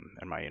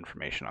and my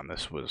information on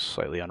this was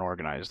slightly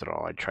unorganized at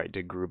all. I tried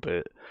to group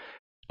it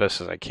as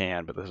best as I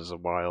can, but this is a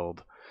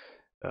wild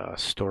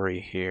story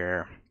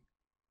here.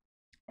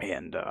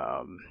 And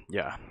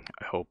yeah,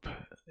 I hope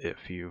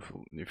if you're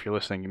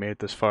listening, you made it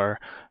this far.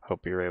 I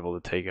hope you're able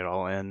to take it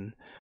all in.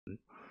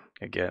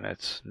 Again,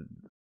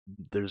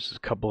 there's a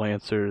couple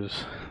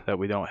answers that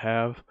we don't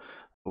have.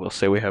 We'll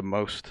say we have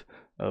most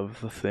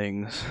of the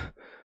things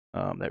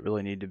that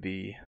really need to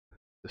be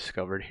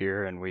discovered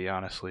here, and we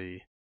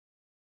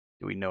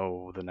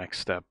know the next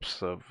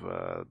steps of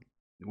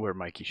where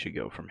Mikey should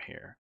go from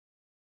here.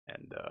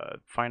 And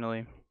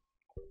finally,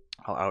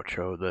 I'll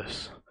outro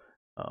this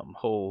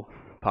whole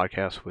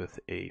podcast with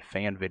a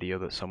fan video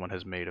that someone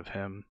has made of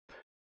him.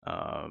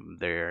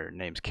 Their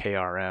name's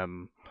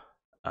KRM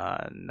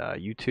on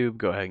YouTube.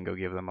 Go ahead and go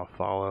give them a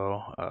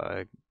follow.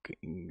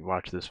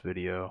 Watch this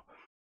video.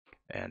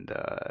 And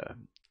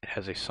it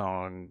has a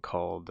song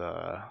called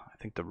I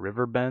think The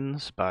River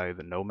Bends by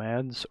the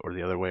Nomads, or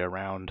the other way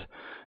around.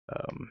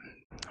 I'm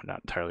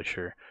not entirely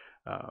sure.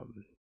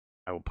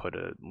 I will put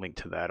a link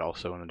to that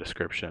also in the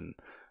description.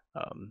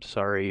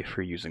 Sorry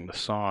for using the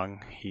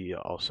song. He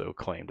also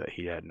claimed that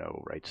he had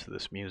no rights to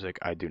this music.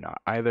 I do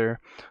not either,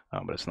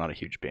 but it's not a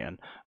huge band.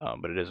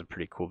 But it is a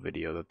pretty cool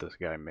video that this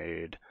guy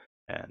made.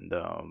 And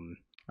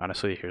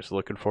honestly, here's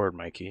looking forward,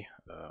 Mikey.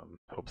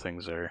 Hope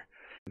things are,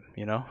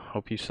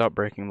 hope you stop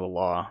breaking the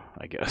law,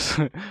 I guess,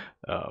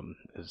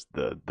 is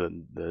the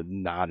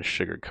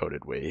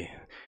non-sugar-coated way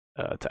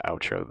to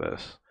outro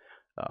this.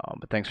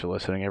 But thanks for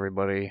listening,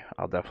 everybody.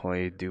 I'll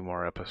definitely do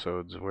more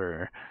episodes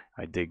where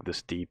I dig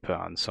this deep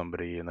on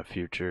somebody in the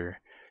future.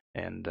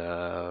 And,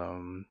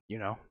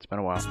 it's been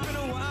a while.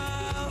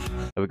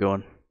 Have a good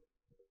one.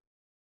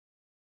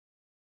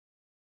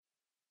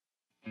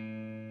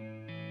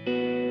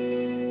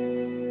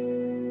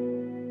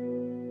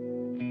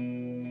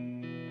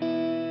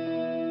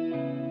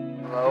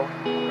 Hello,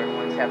 hope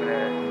everyone's having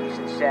a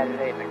decent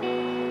Saturday.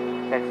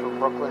 Head for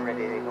Brooklyn,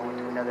 ready to go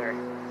into another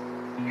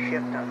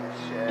shift on this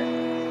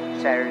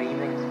Saturday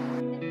evening.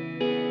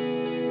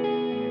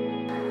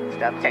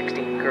 stop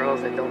texting girls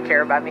that don't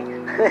care about me.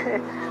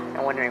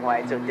 I'm wondering why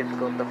it's so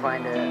difficult to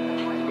find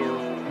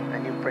a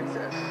new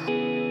princess.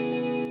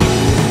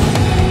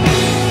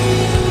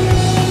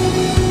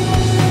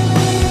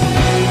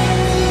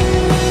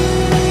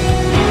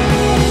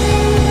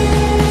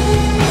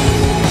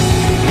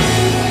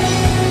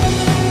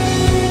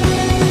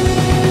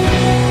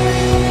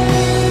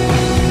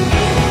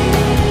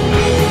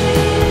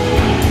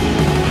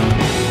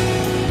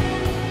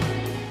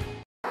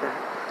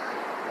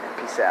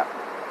 Peace out.